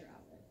measure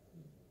out of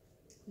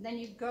it. And then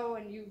you go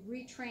and you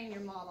retrain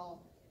your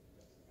model,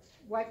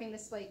 wiping the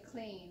slate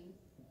clean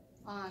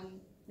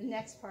on the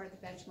next part of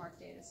the benchmark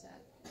data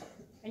set.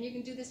 And you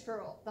can do this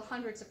for the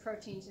hundreds of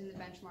proteins in the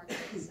benchmark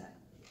data set.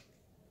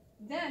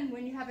 Then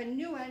when you have a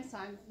new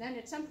enzyme, then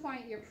at some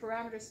point your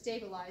parameters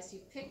stabilize. You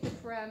pick the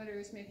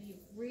parameters, maybe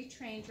you've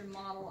retrained your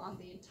model on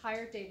the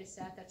entire data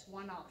set. That's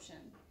one option.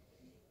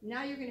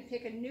 Now you're going to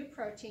pick a new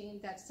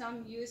protein that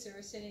some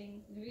user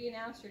sitting maybe in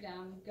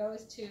Amsterdam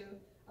goes to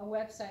a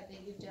website that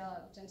you've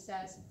developed and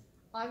says,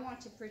 I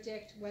want to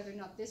predict whether or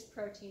not this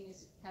protein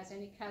has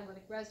any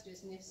catalytic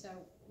residues, and if so,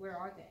 where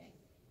are they?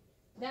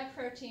 That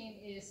protein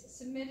is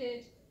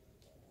submitted.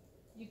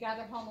 You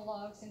gather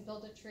homologs and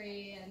build a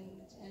tree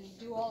and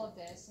do all of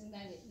this, and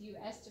then you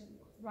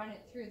run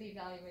it through the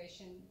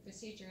evaluation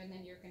procedure, and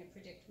then you're going to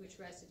predict which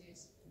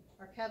residues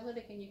are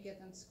catalytic, and you give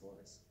them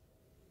scores.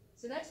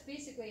 So that's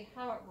basically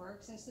how it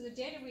works. And so the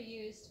data we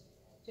used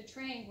to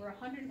train were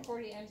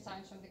 140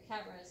 enzymes from the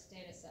CatRes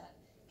data set.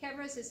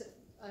 CatRes is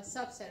a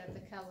subset of the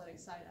catalytic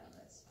site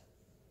atlas.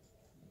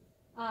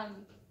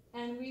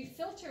 And we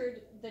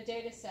filtered the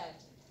data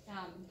set,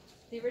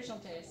 the original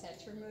data set,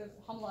 to remove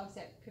homologs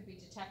that could be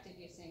detected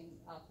using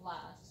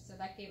BLAST. So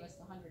that gave us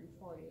the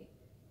 140.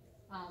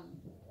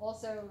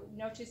 Also,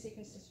 no two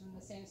sequences from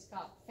the same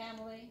SCOP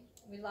family.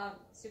 We allowed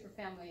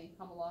superfamily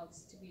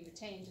homologs to be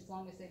retained as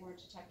long as they weren't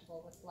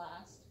detectable with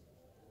BLAST.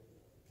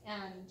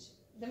 And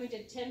then we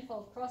did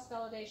 10-fold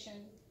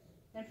cross-validation.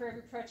 And for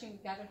every protein, we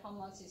gathered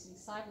homologs using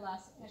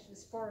PSI-BLAST. Actually, it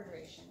was 4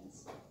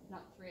 iterations,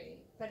 not 3,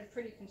 but a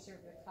pretty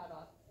conservative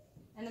cutoff.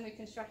 And then we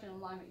constructed an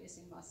alignment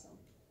using muscle.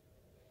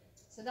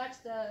 So that's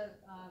the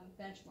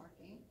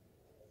benchmarking.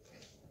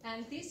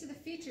 And these are the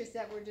features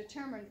that were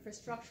determined for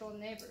structural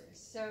neighbors.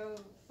 So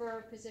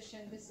for position,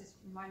 this is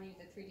reminding you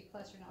of the 3D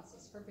cluster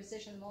analysis. For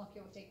position, the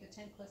molecule would take the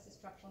 10 closest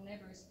structural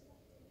neighbors.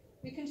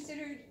 We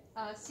considered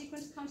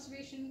sequence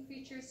conservation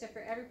features. So for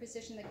every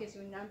position, that gives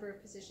you a number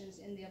of positions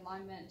in the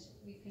alignment.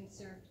 We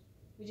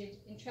did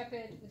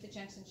Intrepid with the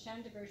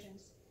Jensen-Shen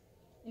diversions,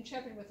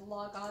 Intrepid with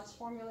log odds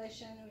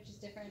formulation, which is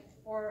different,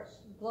 or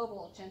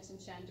global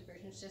Jensen-Shen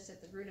diversions just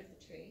at the root of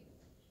the tree.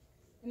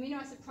 Amino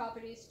acid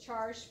properties,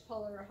 charged,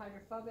 polar, or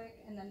hydrophobic,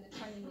 and then the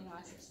 20 amino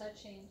acid side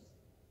chains.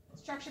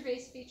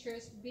 Structure-based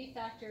features, B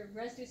factor,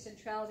 residue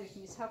centrality, which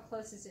means how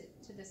close is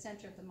it to the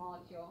center of the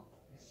molecule.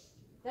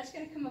 That's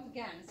going to come up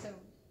again, so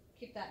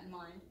keep that in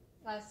mind.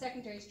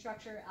 Secondary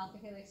structure, alpha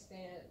helix,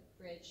 beta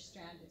bridge,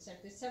 strand, etc.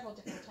 There's several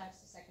different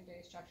types of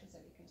secondary structures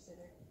that we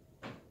considered.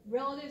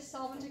 Relative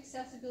solvent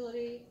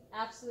accessibility,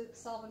 absolute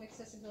solvent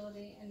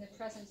accessibility, and the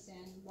presence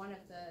in one of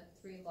the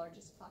 3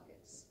 largest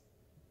pockets.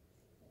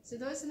 So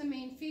those are the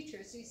main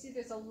features. So you see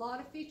there's a lot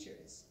of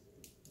features.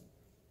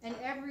 And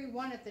every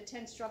one of the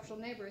 10 structural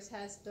neighbors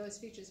has those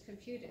features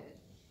computed.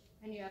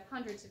 And you have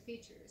hundreds of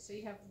features. So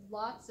you have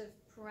lots of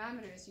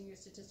parameters in your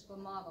statistical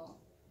model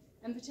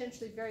and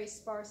potentially very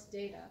sparse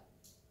data.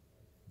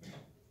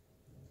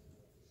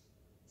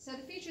 So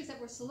the features that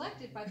were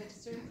selected by the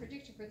discerned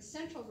predictor for the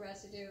central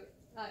residue,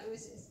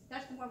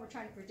 that's the one we're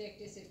trying to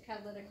predict, is it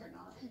catalytic or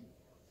not.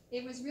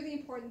 It was really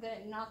important that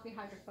it not be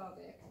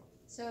hydrophobic.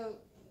 So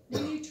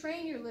when you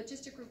train your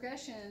logistic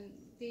regression,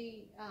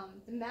 the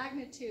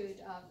magnitude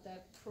of the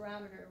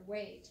parameter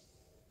weight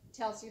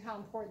tells you how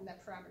important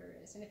that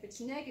parameter is. And if it's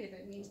negative,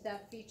 it means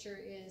that feature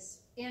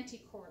is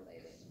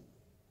anti-correlated.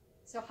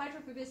 So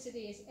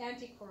hydrophobicity is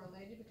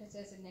anti-correlated because it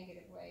has a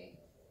negative weight.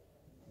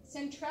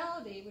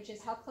 Centrality, which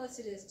is how close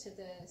it is to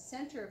the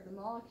center of the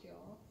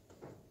molecule,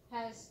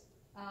 has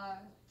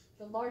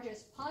the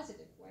largest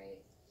positive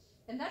weight.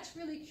 And that's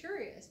really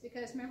curious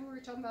because remember we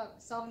were talking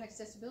about solvent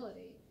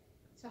accessibility.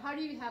 So how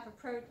do you have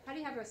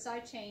a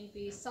side chain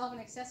be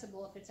solvent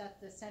accessible if it's at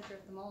the center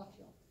of the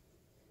molecule?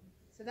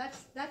 So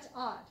that's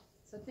odd.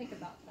 So think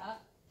about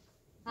that.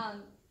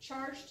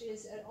 Charged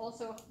is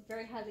also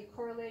very highly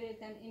correlated.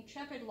 Then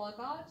intrepid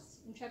logots,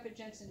 intrepid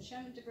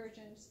Jensen-Shannon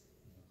divergence,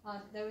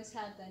 those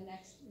had the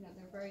next, they're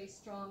very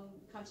strong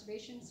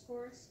conservation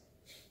scores.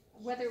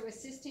 Whether it was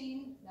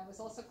cysteine, that was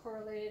also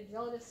correlated.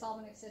 Relative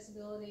solvent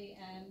accessibility,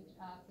 and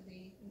for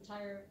the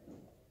entire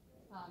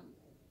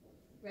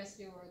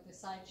residue or the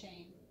side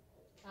chain,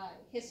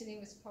 histidine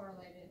was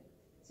correlated.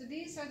 So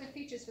these are the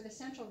features for the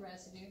central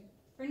residue.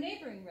 For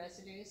neighboring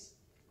residues,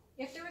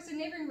 if there was a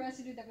neighboring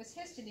residue that was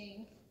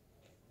histidine,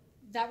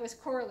 that was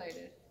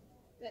correlated.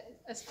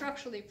 A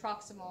structurally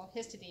proximal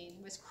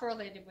histidine was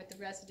correlated with the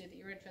residue that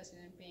you're interested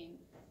in being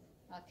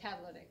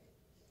catalytic.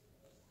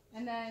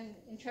 And then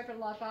intrepid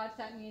logots,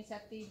 that means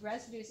that the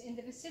residues in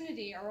the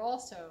vicinity are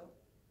also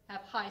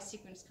have high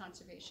sequence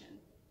conservation.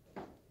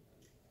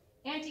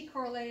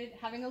 Anti-correlated,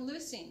 having a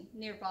leucine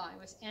nearby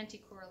was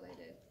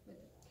anti-correlated with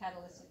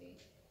catalyticity.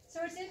 So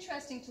it's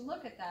interesting to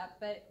look at that,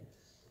 but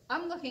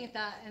I'm looking at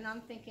that and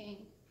I'm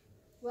thinking,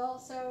 well,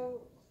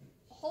 so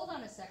hold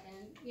on a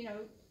second,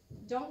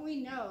 don't we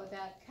know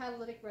that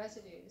catalytic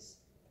residues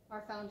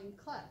are found in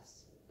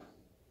clefts?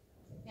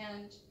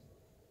 And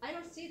I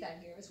don't see that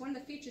here. It's one of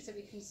the features that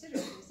we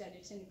considered is that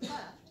it's in a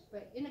cleft,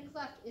 but in a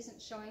cleft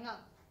isn't showing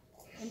up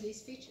in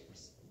these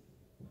features.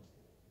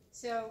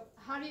 So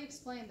how do you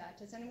explain that?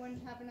 Does anyone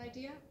have an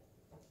idea?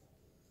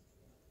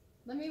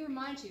 Let me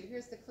remind you,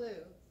 here's the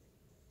clue.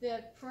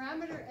 The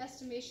parameter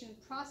estimation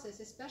process,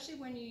 especially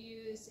when you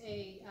use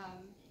a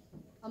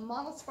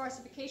model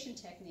sparsification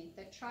technique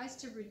that tries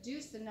to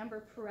reduce the number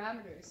of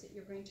parameters that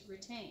you're going to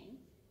retain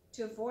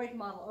to avoid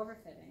model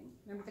overfitting.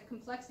 Remember, the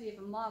complexity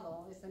of a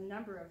model is the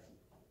number of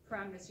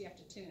parameters you have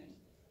to tune.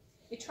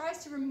 It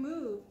tries to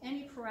remove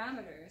any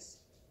parameters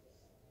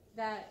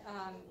that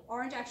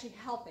aren't actually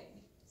helping.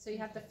 So you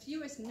have the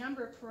fewest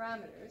number of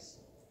parameters,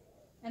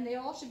 and they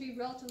all should be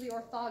relatively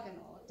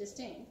orthogonal,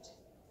 distinct,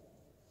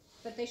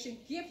 but they should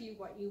give you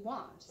what you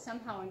want,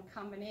 somehow in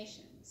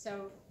combination.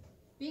 So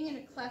being in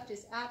a cleft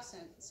is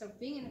absent, so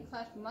being in a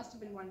cleft must have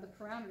been one of the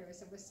parameters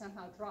that was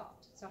somehow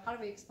dropped. So how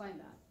do we explain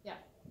that? Yeah?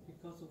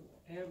 Because of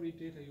every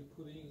data you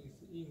put in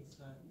is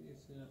inside,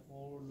 it's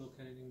all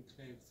located in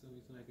clefts, so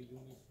it's like a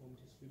uniform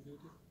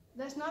distributed.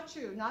 That's not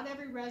true. Not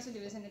every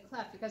residue is in a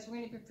cleft, because we're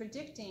going to be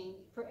predicting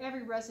for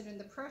every residue in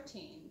the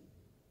protein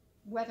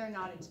whether or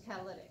not it's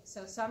catalytic.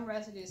 So some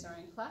residues are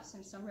in clefts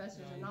and some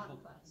residues are not in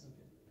clefts.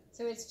 Okay.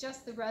 So it's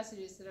just the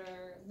residues that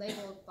are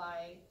labeled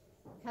by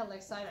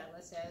catalytic site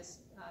atlas as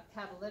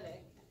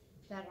catalytic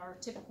that are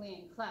typically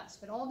in clefts.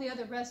 But all the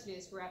other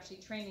residues we're actually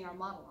training our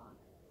model on.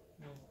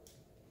 No.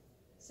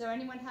 So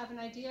anyone have an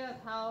idea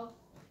of how,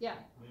 yeah?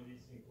 Maybe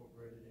it's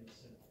incorporated into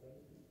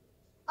centrality.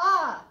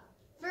 Ah,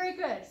 very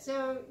good.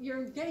 So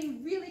you're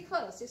getting really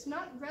close. It's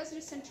not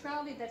residue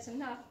centrality that's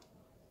enough.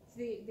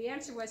 The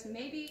answer was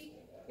maybe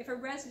if a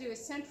residue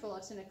is central,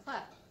 it's in a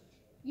cleft.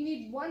 You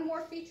need one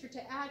more feature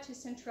to add to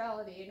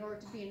centrality in order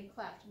to be in a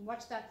cleft. And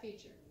what's that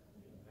feature?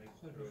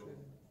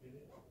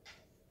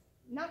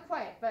 Not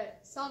quite, but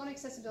solvent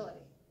accessibility.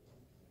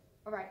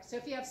 All right, so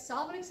if you have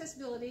solvent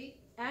accessibility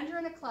and you're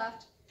in a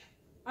cleft,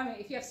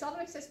 if you have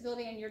solvent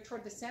accessibility and you're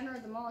toward the center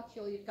of the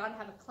molecule, you've got to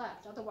have a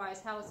cleft.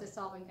 Otherwise, how is the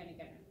solvent going to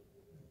get in?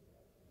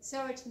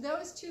 So it's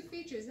those two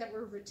features that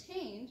were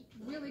retained.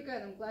 Really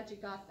good, I'm glad you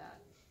got that.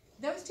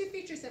 Those two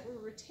features that were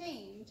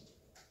retained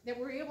that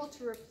were able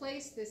to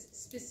replace this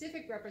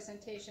specific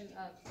representation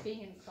of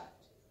being in a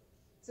cleft.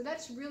 So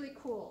that's really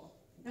cool.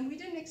 And we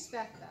didn't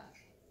expect that.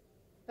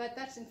 But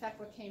that's in fact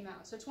what came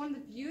out. So it's one of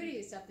the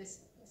beauties of this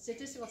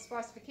statistical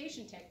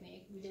sparsification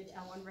technique, we did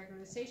L1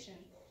 regularization,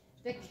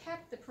 that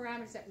kept the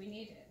parameters that we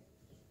needed.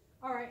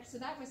 All right, so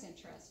that was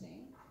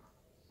interesting.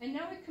 And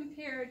now we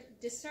compared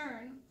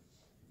discern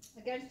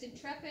against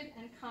intrepid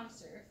and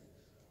conserve,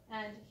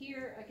 and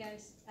here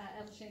against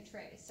evolutionary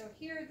trace. So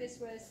here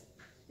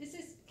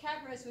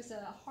CatRes was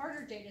a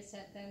harder data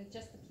set than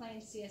just the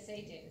plain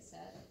CSA data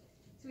set.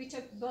 So we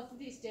took both of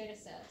these data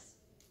sets,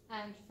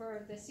 and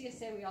for the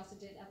CSA we also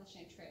did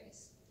evolutionary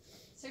trace.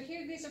 So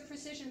here these are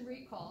precision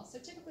recall. So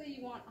typically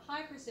you want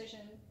high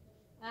precision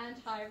and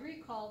high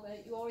recall,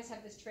 but you always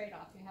have this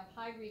trade-off. You have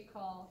high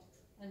recall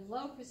and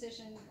low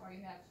precision, or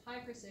you have high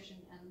precision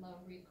and low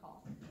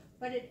recall.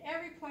 But at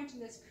every point in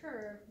this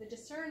curve, the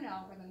discern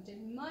algorithm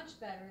did much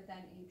better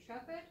than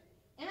intrepid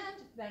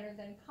and better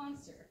than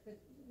conserve. But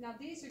now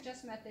these are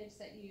just methods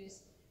that use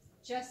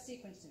just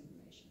sequence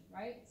information,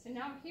 right? So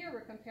now here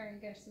we're comparing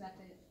against the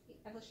method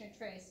evolutionary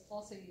trace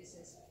also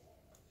uses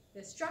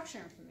the structure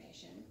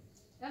information.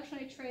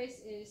 Evolutionary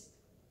trace is,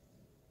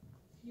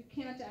 you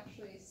can't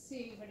actually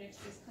see, but it's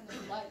this kind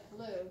of light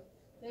blue.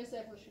 There's the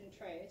evolutionary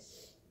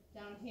trace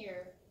down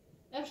here.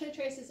 Evolutionary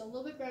trace is a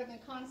little bit better than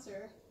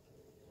conserve,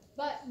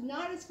 but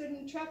not as good in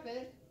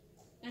intrepid,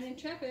 and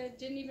intrepid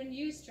didn't even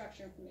use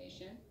structure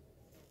information.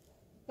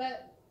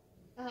 But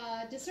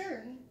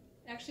discern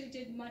actually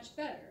did much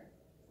better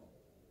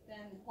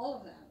than all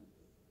of them.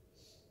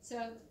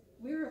 So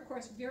we were, of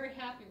course, very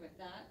happy with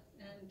that,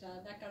 and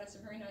that got us a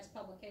very nice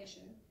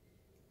publication.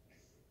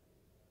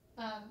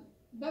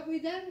 But we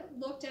then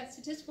looked at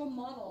statistical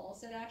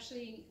models that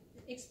actually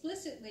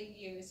explicitly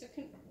use, so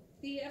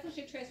the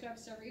evolutionary trace web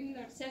server, even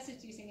though it says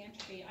it's using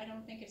entropy, I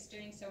don't think it's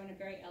doing so in a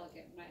very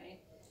elegant way.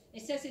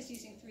 It says it's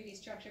using 3D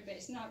structure, but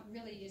it's not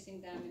really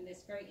using them in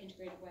this very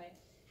integrated way.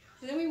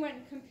 So then we went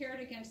and compared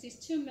against these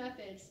two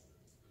methods,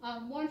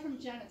 one from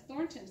Janet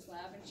Thornton's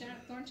lab, and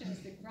Janet Thornton is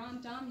the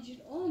grande dame. You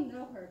should all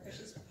know her because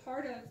she's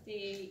part of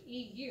the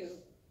EU,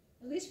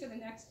 at least for the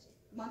next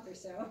month or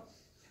so.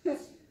 But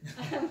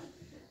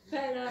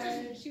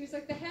she was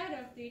like the head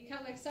of the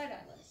Catalytic Site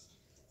Atlas.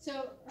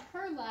 So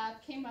her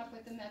lab came up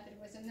with the method.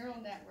 It was a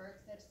neural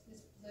network. That's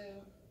this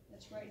blue.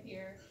 That's right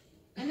here.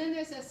 And then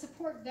there's a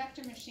support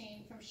vector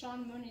machine from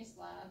Sean Mooney's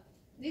lab.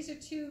 These are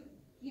two,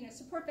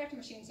 support vector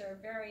machines are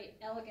a very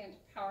elegant,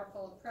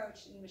 powerful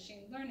approach in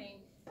machine learning.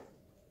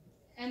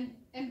 And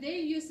they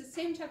use the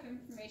same type of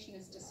information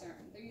as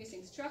discern. They're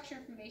using structure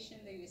information,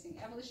 they're using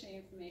evolutionary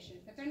information,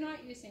 but they're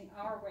not using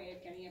our way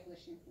of getting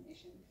evolutionary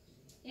information.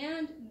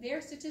 And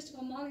their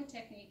statistical modeling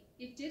technique,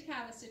 it did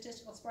have a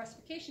statistical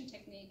sparsification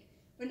technique,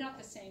 but not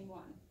the same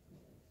one.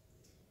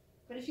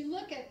 But if you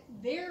look at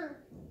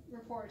their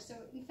report, so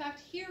in fact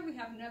here we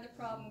have another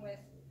problem with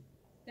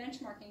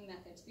benchmarking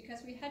methods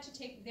because we had to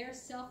take their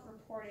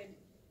self-reported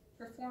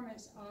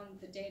performance on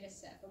the data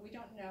set, but we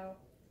don't know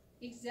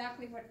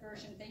exactly what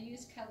version. They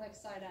use Catalytic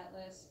Site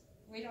Atlas.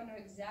 We don't know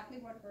exactly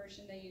what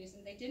version they use,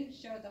 and they didn't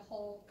show the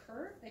whole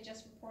curve. They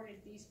just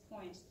reported these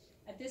points.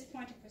 At this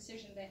point of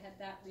precision, they had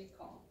that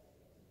recall.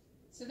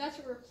 So that's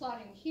what we're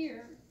plotting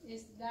here,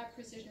 is that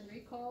precision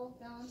recall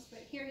balance.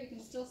 But here you can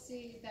still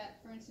see that,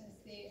 for instance,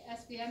 the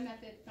SVM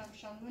method from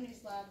Sean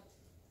Mooney's lab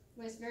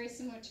was very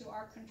similar to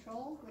our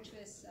control, which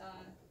was,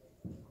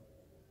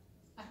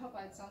 I hope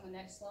it's on the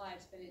next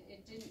slides, but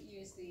it didn't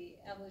use the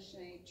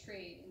evolutionary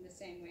tree in the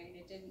same way, and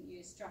it didn't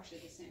use structure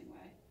the same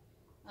way.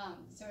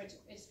 So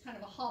it's kind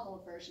of a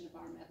hobbled version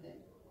of our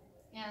method.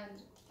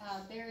 And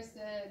there's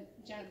the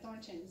Janet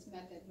Thornton's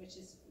method, which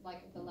is like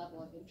at the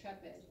level of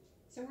Intrepid.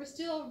 So we're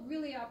still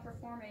really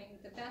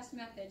outperforming the best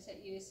methods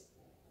that use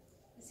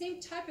the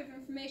same type of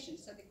information.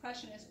 So the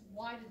question is,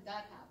 why did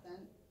that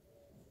happen?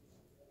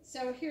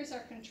 So here's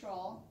our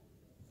control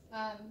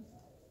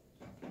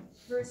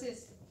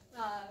versus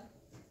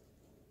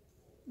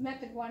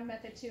method 1,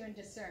 method 2, and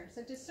discern.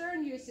 So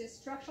discern uses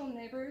structural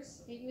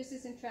neighbors, it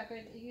uses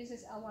Intrepid, it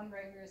uses L1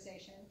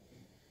 regularization.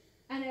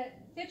 And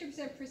at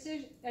 50%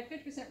 precision, at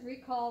 50%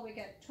 recall, we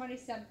get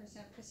 27%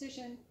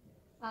 precision.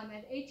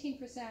 At 18%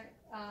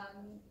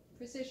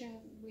 precision,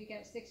 we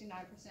get 69%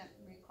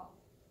 recall.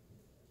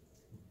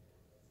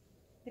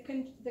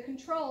 The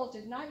control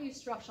did not use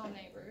structural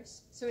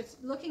neighbors, so it's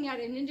looking at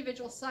an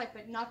individual site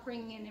but not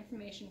bringing in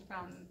information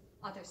from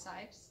other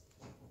sites.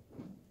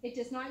 It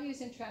does not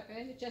use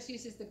Intrepid, it just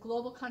uses the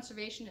global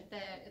conservation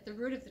at the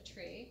root of the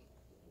tree.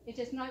 It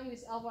does not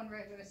use L1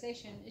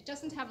 regularization. It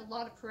doesn't have a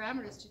lot of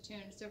parameters to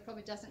tune, so it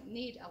probably doesn't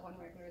need L1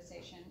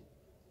 regularization.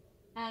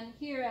 And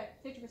here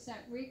at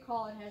 50%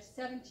 recall, it has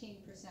 17%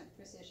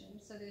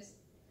 precision. So there's,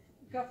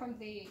 go from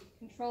the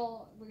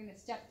control, we're going to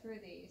step through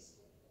these.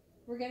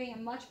 We're getting a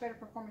much better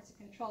performance of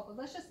control, but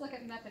let's just look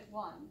at method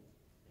 1.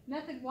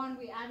 Method 1,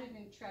 we added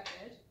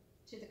Intrepid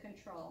to the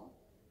control.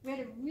 We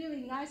had a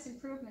really nice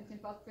improvement in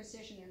both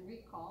precision and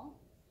recall,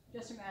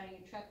 just from adding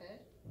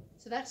Intrepid.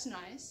 So that's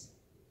nice.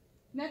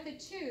 Method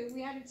 2,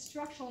 we added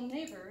structural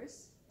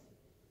neighbors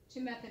to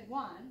method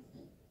 1,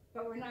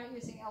 but we're not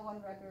using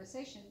L1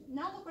 regularization.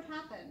 Now look what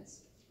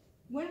happens.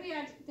 When we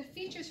add the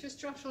features for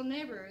structural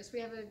neighbors, we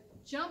have a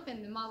jump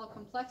in the model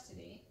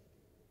complexity,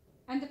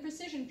 and the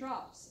precision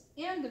drops,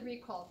 and the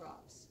recall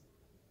drops.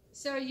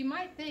 So you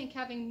might think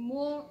having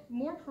more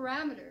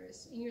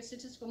parameters in your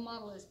statistical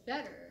model is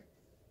better,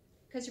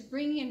 because you're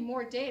bringing in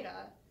more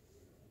data,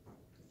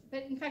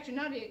 but in fact you're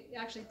not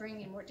actually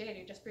bringing in more data,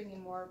 you're just bringing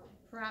in more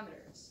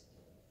parameters.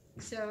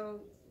 So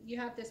you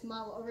have this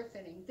model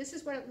overfitting. This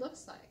is what it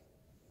looks like.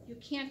 You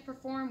can't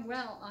perform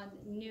well on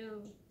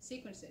new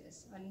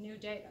sequences, on new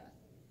data.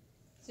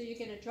 So you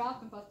get a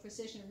drop in both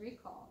precision and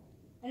recall.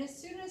 And as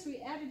soon as we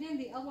added in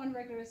the L1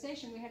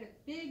 regularization, we had a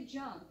big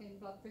jump in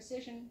both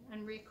precision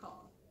and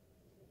recall.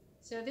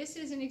 So this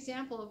is an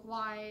example of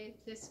why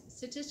this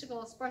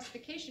statistical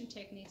sparsification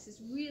techniques is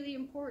really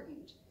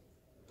important.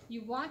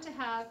 You want to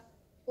have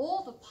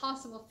all the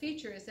possible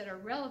features that are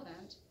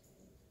relevant,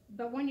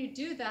 but when you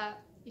do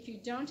that, if you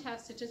don't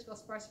have statistical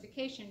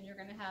sparsification, you're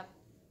going to have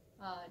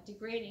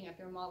degrading of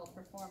your model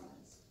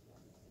performance.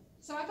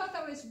 So I thought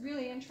that was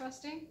really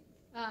interesting,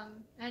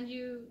 and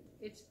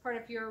it's part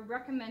of your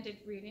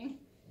recommended reading.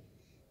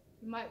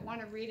 You might want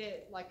to read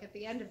it like at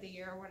the end of the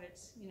year when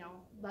it's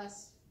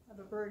less of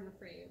a burden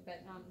for you.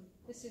 But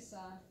this is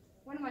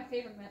one of my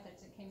favorite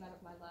methods that came out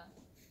of my lab.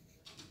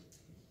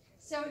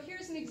 So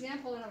here's an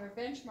example in our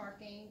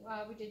benchmarking.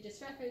 We did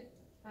discerned,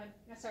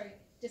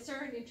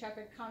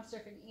 Intrepid,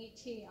 Conserve, and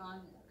ET on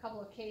a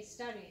couple of case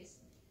studies.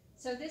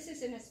 So this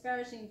is an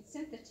asparagine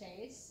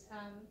synthetase,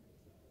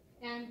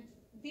 and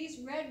these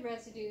red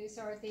residues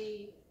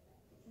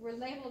were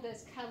labeled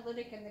as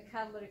catalytic in the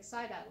Catalytic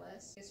Site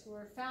Atlas. These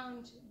were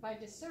found by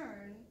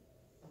discern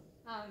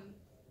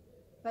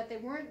but they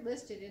weren't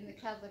listed in the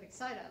catalytic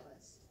site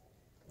atlas.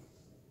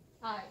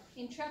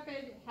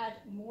 Intrepid had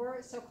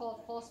more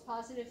so-called false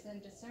positives than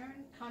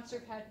Discern.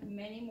 Conserve had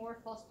many more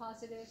false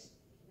positives.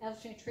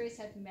 Evolutionary Trace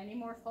had many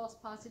more false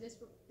positives.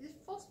 But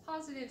false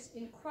positives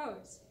in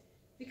quotes,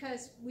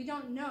 because we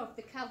don't know if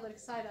the catalytic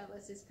site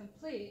atlas is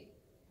complete.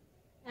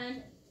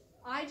 And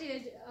I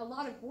did a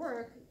lot of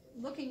work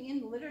looking in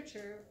the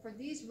literature for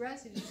these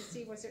residues to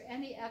see was there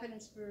any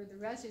evidence for the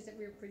residues that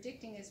we were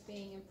predicting as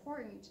being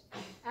important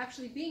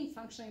actually being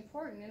functionally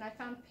important. And I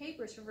found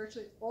papers for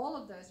virtually all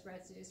of those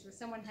residues where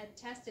someone had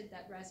tested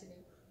that residue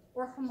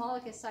or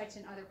homologous sites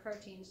in other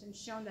proteins and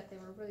shown that they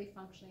were really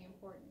functionally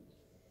important.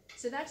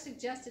 So that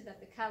suggested that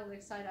the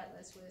catalytic site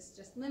atlas was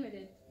just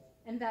limited,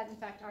 and that in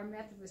fact our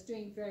method was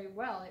doing very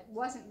well. It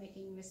wasn't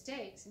making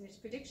mistakes in its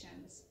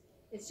predictions.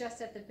 It's just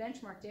that the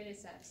benchmark data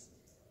sets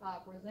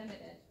were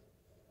limited.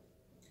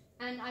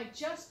 And I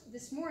just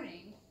this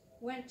morning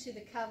went to the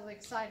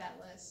catalytic site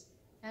atlas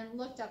and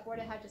looked up what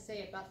it had to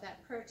say about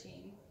that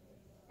protein.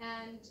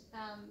 And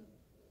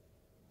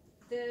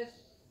if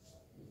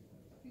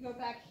you go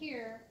back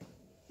here,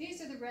 these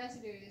are the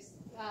residues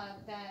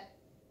that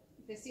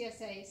the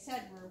CSA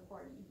said were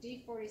important: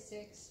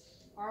 D46,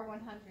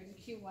 R100, and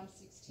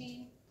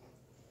Q116.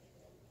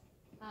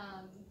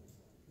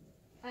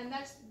 And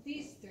that's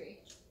these three.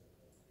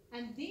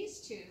 And these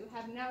two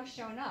have now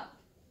shown up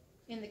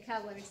in the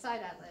catalytic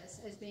site atlas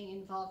as being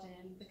involved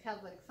in the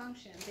catalytic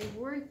function. They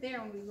weren't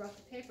there when we wrote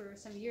the paper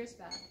some years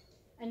back,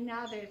 and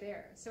now they're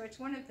there. So it's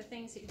one of the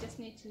things that you just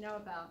need to know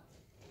about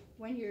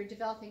when you're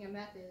developing a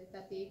method,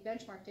 that the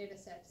benchmark data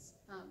sets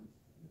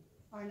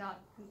are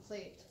not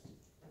complete.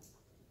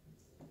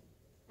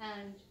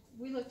 And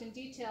we looked in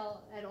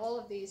detail at all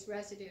of these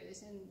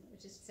residues, and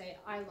which is to say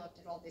I looked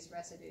at all these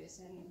residues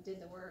and did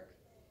the work.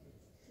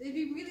 It'd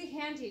be really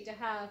handy to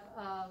have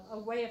a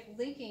way of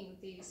linking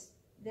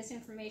this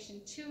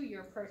information to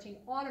your protein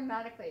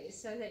automatically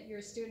so that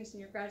your students and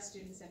your grad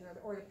students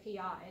or the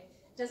PI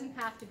doesn't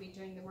have to be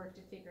doing the work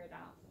to figure it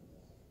out.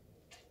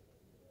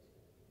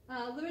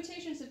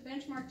 Limitations of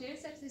benchmark data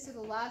sets. These are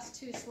the last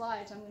two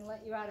slides. I'm going to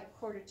let you out at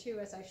 1:45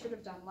 as I should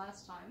have done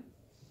last time.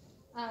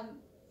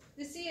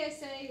 The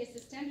CSA is the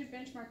standard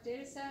benchmark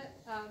data set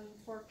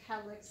for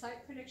catalytic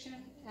site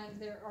prediction, and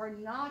there are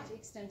not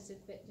extensive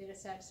data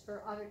sets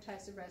for other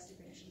types of residue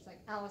predictions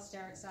like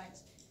allosteric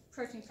sites,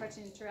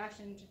 protein-protein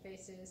interaction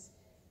interfaces,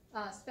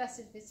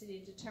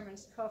 specificity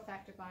determines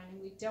cofactor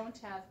binding. We don't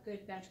have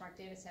good benchmark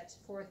data sets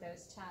for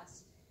those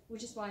tests,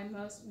 which is why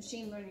most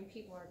machine learning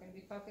people are going to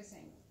be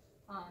focusing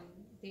on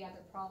the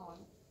other problem.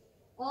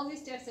 All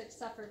these data sets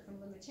suffer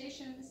from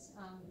limitations.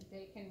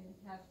 They can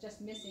have just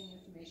missing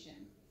information.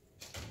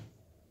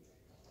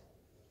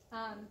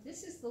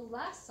 This is the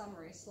last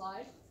summary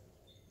slide.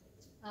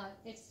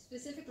 It's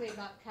specifically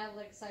about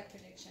catalytic site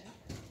prediction.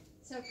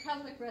 So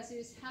catalytic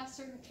residues have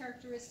certain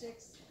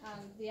characteristics.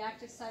 The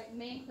active site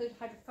may include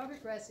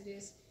hydrophobic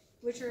residues,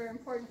 which are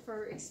important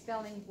for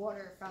expelling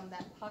water from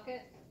that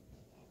pocket.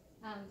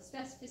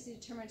 Specificity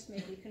determinants may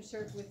be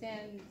conserved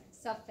within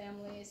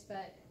subfamilies,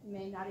 but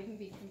may not even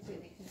be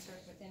completely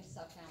conserved within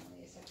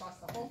subfamilies across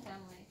the whole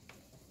family.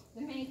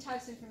 The main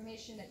types of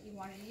information that you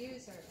want to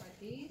use are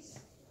these.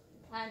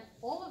 And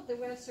all of the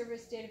web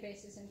service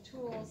databases and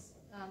tools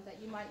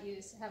that you might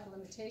use have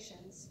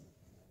limitations.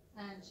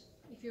 And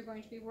if you're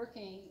going to be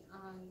working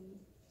on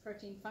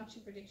protein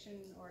function prediction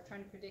or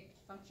trying to predict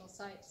functional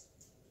sites,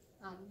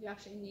 you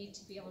actually need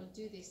to be able to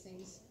do these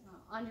things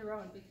on your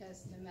own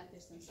because the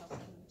methods themselves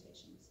have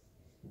limitations.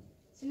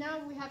 So now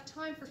we have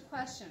time for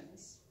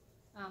questions.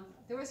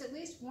 There was at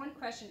least one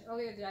question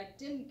earlier that I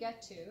didn't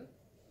get to,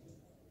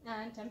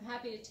 and I'm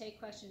happy to take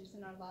questions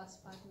in our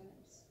last 5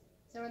 minutes.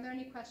 So are there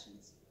any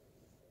questions?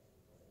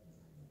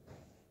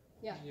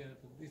 Yeah. Yeah,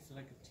 but it's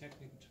like a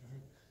technical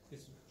term.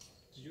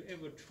 Did you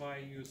ever try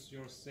use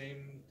your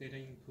same data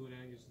input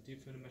and use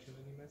different machine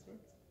learning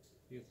methods?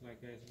 Use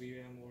like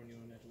SVM or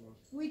neural network?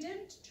 We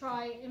didn't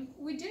try.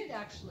 We did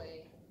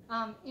actually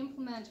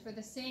implement for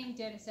the same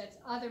data sets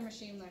other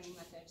machine learning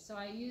methods. So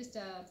I used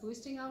a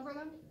boosting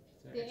algorithm,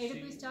 the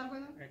AdaBoost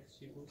algorithm.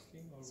 XG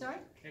boosting or Sorry?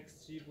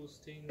 XG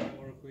boosting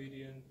or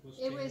gradient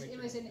boosting? It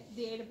was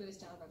the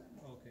AdaBoost algorithm.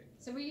 Okay.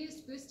 So we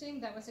used boosting.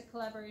 That was a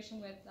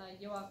collaboration with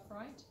Yoav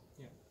Freund.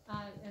 Yeah.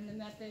 And the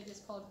method is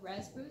called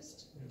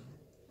ResBoost.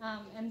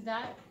 And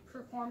that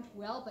performed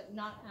well, but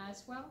not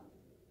as well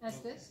as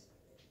this.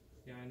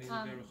 Yeah, and it's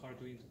very hard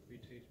to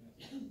interpret.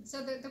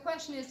 So the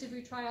question is, did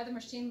we try other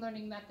machine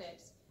learning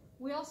methods?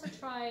 We also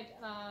tried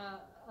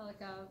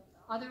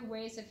other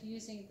ways of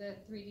using the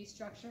 3D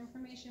structure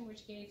information,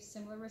 which gave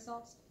similar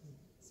results,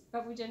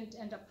 but we didn't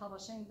end up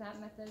publishing that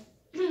method.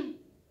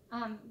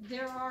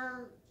 There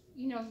are,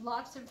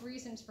 lots of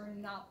reasons for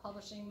not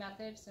publishing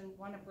methods, and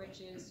one of which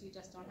is you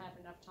just don't have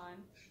enough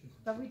time.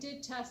 But we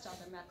did test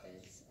other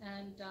methods,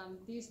 and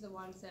these are the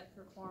ones that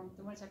performed.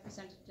 The ones I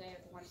presented today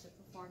are the ones that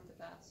performed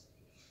the best.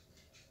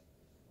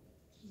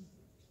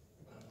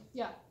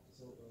 Yeah.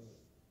 So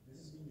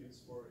this is being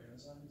used for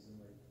enzymes and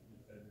like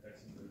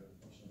detecting the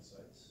functional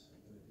sites.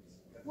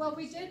 It's Well,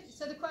 we did.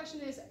 So the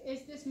question is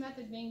this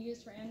method being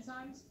used for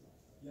enzymes?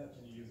 Yeah,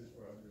 can you use it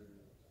for other,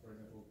 for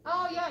example?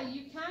 Oh yeah,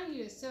 you can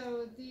use.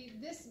 So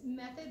this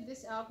method,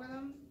 this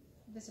algorithm,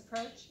 this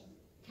approach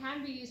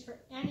can be used for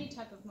any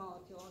type of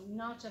molecule,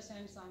 not just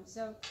enzymes.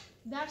 So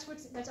that's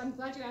I'm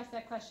glad you asked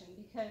that question,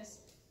 because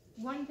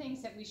one of the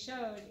things that we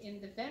showed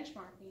in the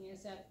benchmarking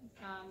is that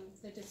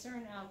the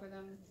discern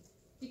algorithm,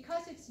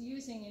 because it's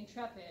using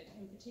Intrepid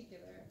in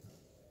particular,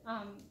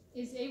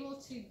 is able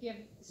to give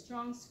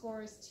strong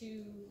scores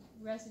to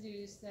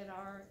residues that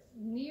are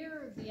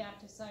near the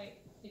active site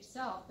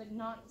itself, but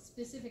not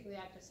specifically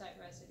active site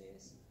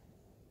residues.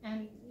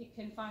 And it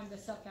can find the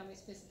subfamily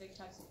specific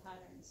types of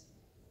patterns.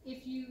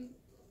 If you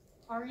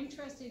are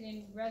interested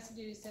in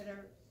residues that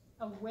are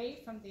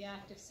away from the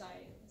active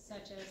site,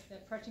 such as the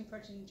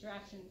protein-protein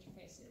interaction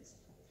interfaces,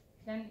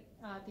 then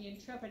the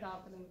Intrepid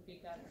algorithm would be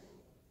better.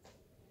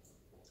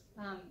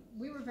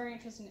 We were very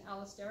interested in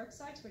allosteric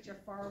sites, which are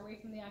far away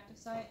from the active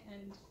site,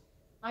 and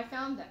I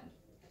found them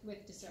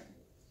with discern,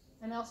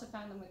 and I also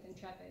found them with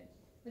Intrepid.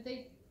 But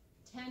they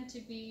tend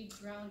to be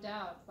drowned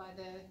out by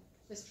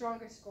the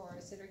stronger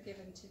scores that are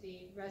given to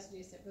the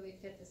residues that really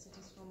fit the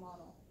statistical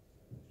model.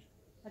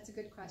 That's a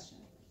good question.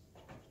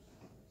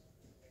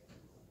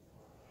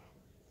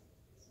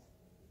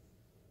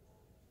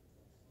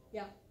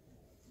 Yeah.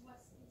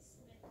 Was this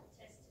method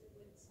tested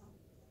with some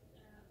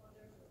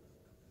other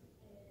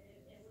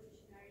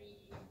evolutionary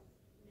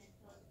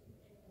method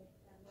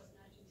that was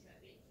not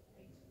Intrepid,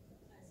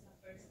 like as a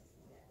first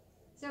step?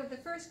 So the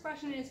first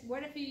question is,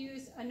 what if you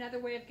use another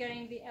way of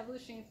getting the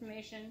evolutionary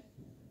information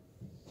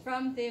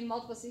from the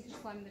multiple sequence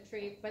climb in the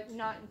tree, but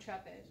not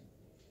Intrepid?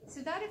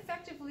 So that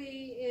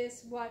effectively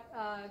is what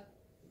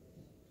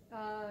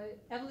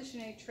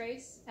evolutionary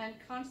trace and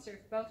conserve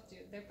both do.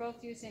 They're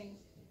both using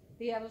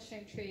the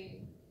evolutionary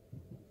tree,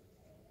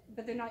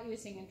 but they're not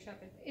using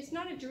Intrepid. It's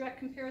not a direct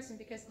comparison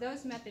because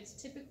those methods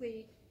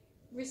typically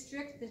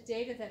restrict the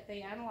data that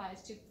they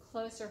analyze to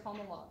closer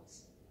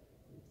homologs.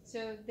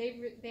 So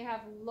they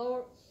have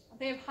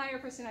higher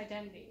person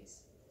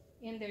identities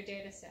in their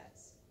data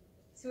sets.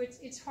 So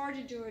it's hard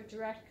to do a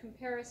direct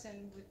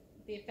comparison with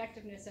the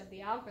effectiveness of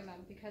the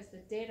algorithm because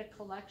the data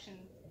collection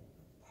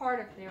part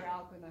of their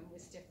algorithm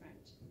was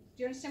different. Do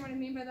you understand what I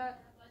mean by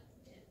that?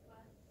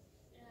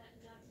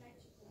 Not try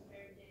to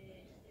compare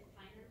the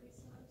final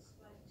results,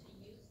 but to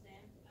use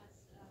them as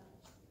to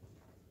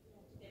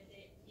get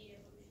the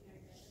evolutionary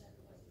data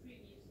that was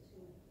previous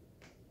to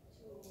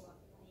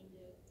applying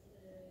the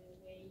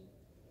way.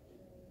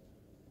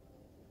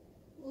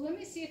 Well, let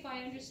me see if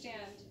I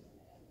understand.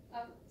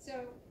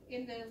 So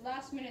in the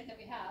last minute that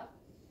we have,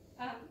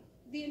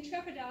 the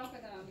Intrepid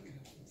algorithm,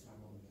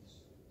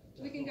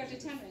 we can go to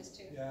 10 minutes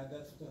too. Yeah,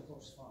 that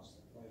clocks fast.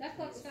 Like That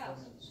clocks 4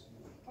 fast. minutes.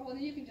 Oh, well,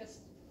 then you can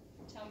just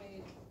tell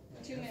me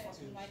 2 minutes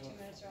when my 2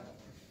 minutes are up.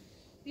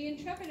 The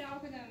Intrepid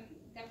algorithm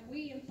that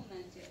we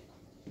implemented,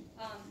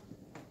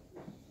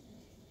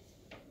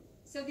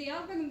 so the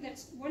algorithm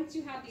that's, once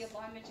you have the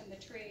alignment in the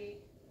tree,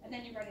 and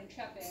then you run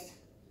Intrepid,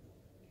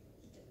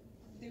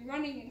 the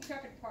running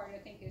Intrepid part, I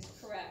think, is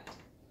correct.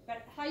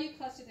 But how you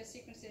cluster the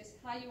sequences,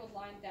 how you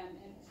align them,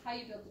 and how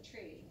you build the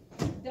tree,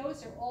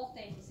 those are all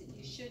things that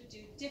you should do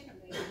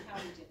differently than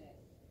how we did it.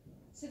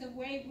 So the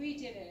way we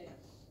did it,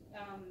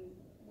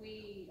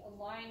 we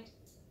aligned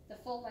the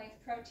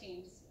full-length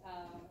proteins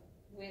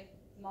with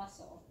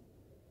muscle.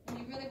 And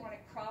you really want to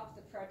crop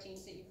the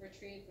proteins that you've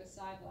retrieved with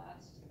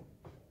SciBlast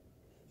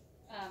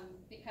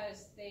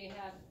because they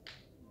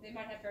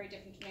might have very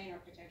different domain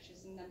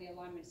architectures, and then the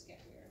alignments get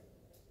weird.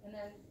 And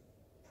then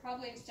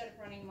probably instead of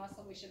running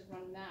muscle, we should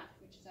run MAP,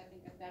 which is, I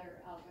think, a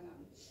better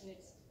algorithm. And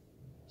it's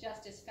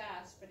just as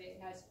fast, but it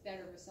has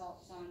better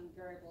results on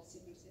variable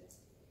sequences.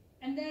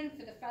 And then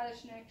for the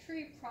phylogenetic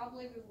tree,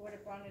 probably we would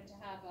have wanted to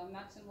have a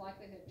maximum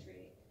likelihood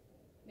tree,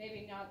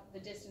 maybe not the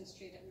distance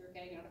tree that we were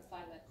getting out of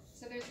phylet.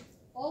 So there's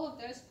all of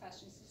those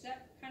questions. Is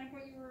that kind of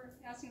what you were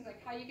asking,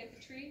 like how you get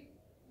the tree?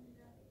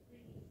 Not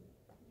really,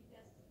 because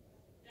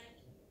like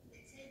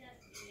let's say that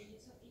the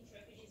use of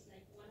Intrepid is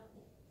like one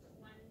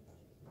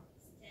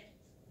step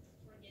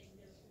for getting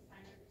the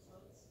final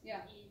results.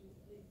 Yeah.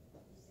 With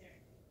discern.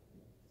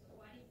 So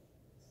what if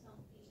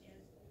something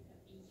else would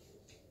have been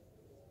used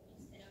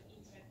instead of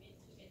Intrepid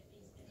to get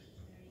this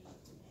evolutionary?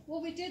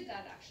 Well, we did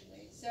that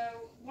actually.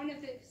 So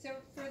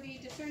for the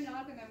discern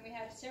algorithm, we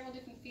had several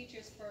different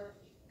features for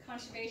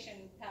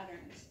conservation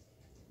patterns.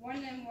 One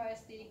of them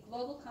was the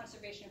global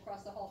conservation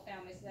across the whole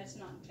family, so that's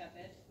not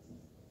Intrepid.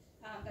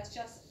 That's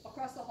just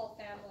across the whole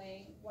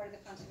family, what are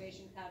the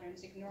conservation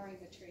patterns, ignoring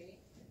the tree.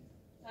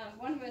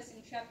 One was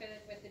Intrepid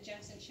with the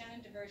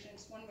Jensen-Shannon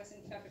divergence, one was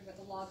Intrepid with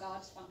the log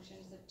odds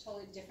functions, a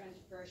totally different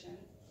version.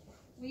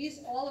 We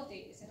used all of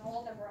these, and all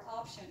of them were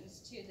options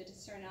to the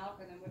discern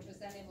algorithm, which was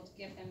then able to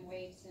give them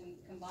weights and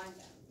combine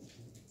them.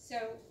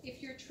 So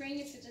if you're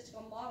training a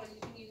statistical model, you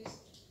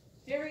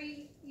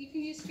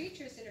can use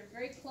features that are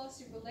very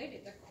closely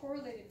related. They're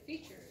correlated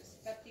features,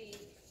 but the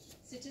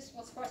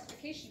statistical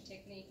classification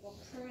technique will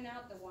prune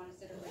out the ones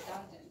that are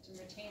redundant and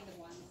retain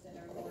the ones that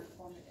are more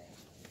informative,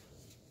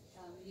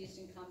 used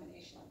in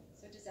combination.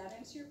 So does that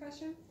answer your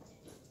question?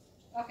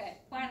 Okay,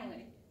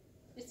 finally.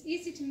 It's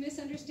easy to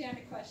misunderstand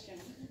a question,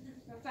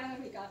 but finally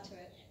we got to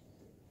it.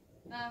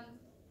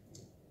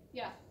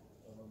 Yeah?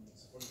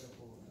 So for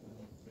example,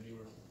 when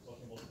you were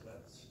talking about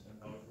class and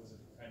how it was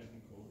kind of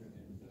encoded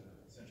in the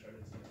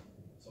centrality and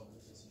some of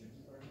the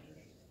accessibility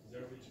parameters, is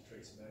there a way to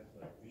trace back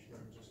like which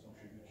parameters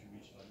contribute to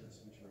which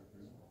others, which were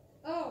present?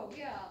 Oh,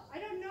 yeah.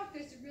 I don't know if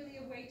there's really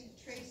a way to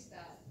trace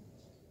that.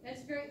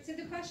 That's very, so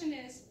the question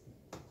is,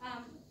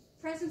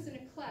 presence in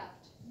a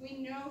cleft, we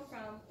know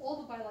from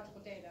all the biological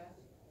data,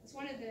 it's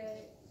one of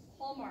the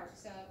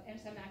hallmarks of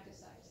enzyme active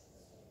sites.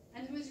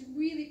 And it was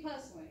really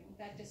puzzling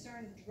that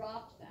Discern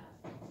dropped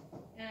that.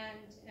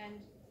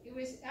 And it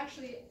was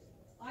actually,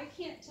 I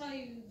can't tell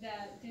you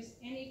that there's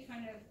any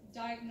kind of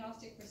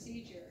diagnostic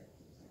procedure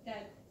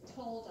that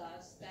told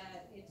us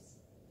that it's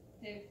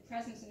the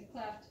presence in a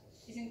cleft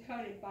is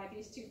encoded by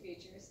these two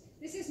features.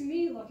 This is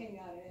me looking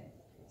at it,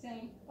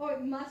 saying, oh,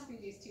 it must be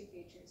these two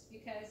features,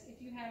 because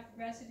if you have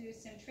residue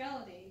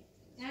centrality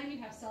and you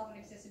have solvent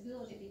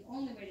accessibility, the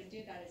only way to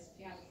do that is if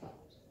you have a cleft.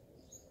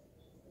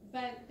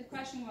 But the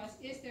question was,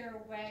 is there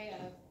a way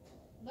of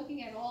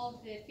looking at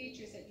all the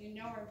features that you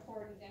know are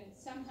important and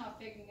somehow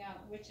figuring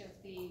out which of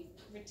the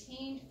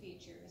retained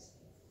features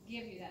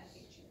give you that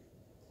feature?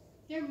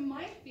 There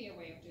might be a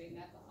way of doing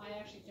that, but I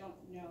actually don't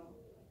know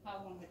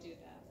how one would do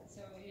that.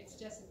 So it's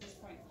just at this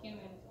point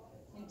human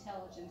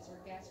intelligence or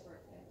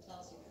guesswork that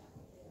tells you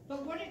that.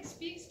 But what it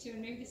speaks to,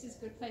 and maybe this is a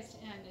good place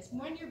to end, is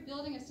when you're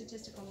building a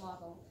statistical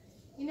model,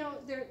 you know,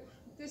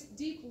 there's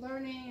deep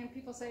learning, and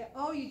people say,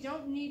 oh, you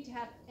don't need to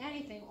have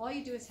anything. All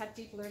you do is have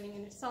deep learning,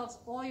 and it solves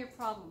all your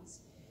problems.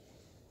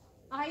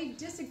 I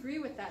disagree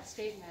with that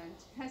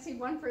statement. I see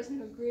one person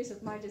who agrees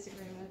with my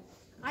disagreement.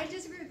 I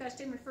disagree with that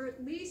statement for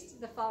at least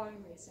the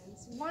following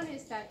reasons. One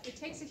is that it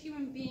takes a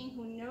human being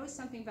who knows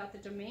something about the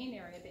domain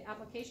area, the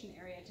application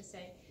area, to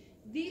say,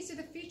 these are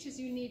the features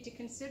you need to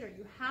consider.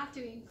 You have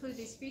to include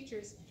these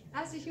features.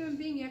 As a human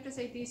being, you have to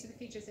say, these are the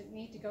features that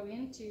need to go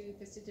into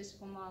the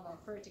statistical model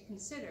for it to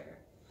consider.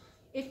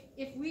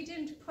 If we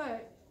didn't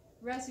put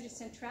residue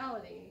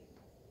centrality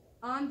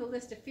on the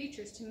list of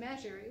features to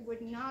measure, it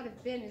would not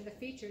have been in the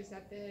features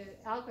that the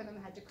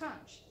algorithm had to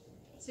crunch.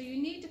 So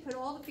you need to put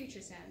all the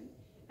features in.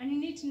 And you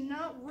need to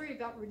not worry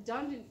about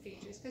redundant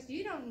features, because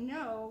you don't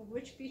know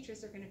which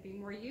features are going to be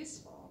more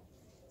useful.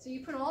 So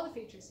you put all the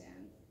features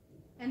in,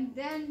 and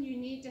then you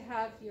need to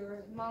have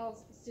your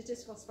model's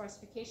statistical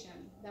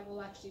sparsification that will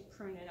actually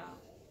prune it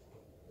up.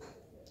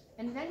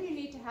 And then you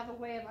need to have a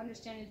way of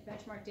understanding the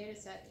benchmark data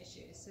set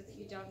issues so that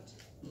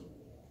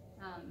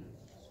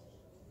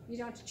you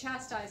don't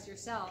chastise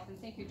yourself and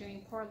think you're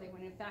doing poorly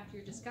when in fact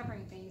you're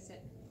discovering things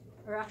that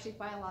are actually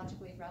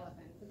biologically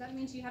relevant. But that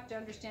means you have to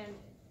understand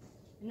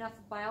enough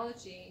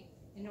biology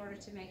in order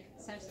to make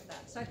sense of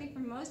that. So I think for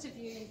most of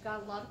you, you've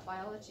got a lot of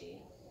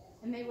biology,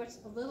 and maybe what's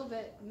a little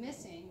bit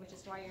missing, which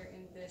is why you're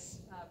in this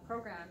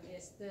program,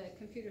 is the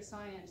computer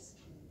science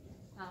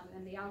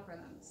and the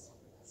algorithms.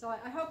 So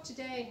I hope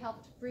today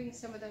helped bring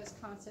some of those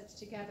concepts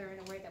together in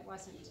a way that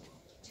wasn't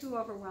too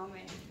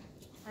overwhelming.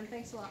 And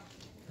thanks a lot.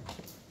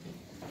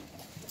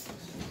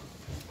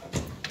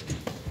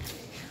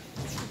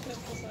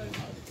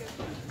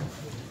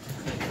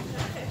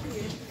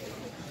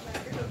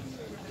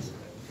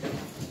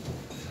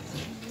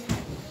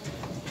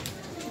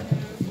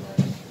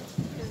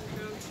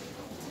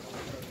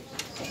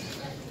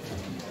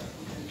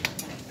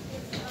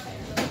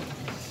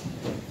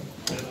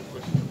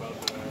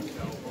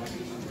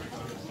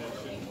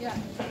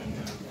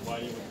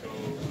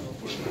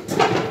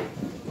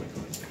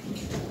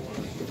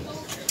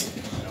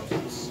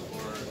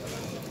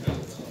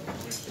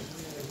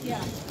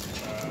 Yeah.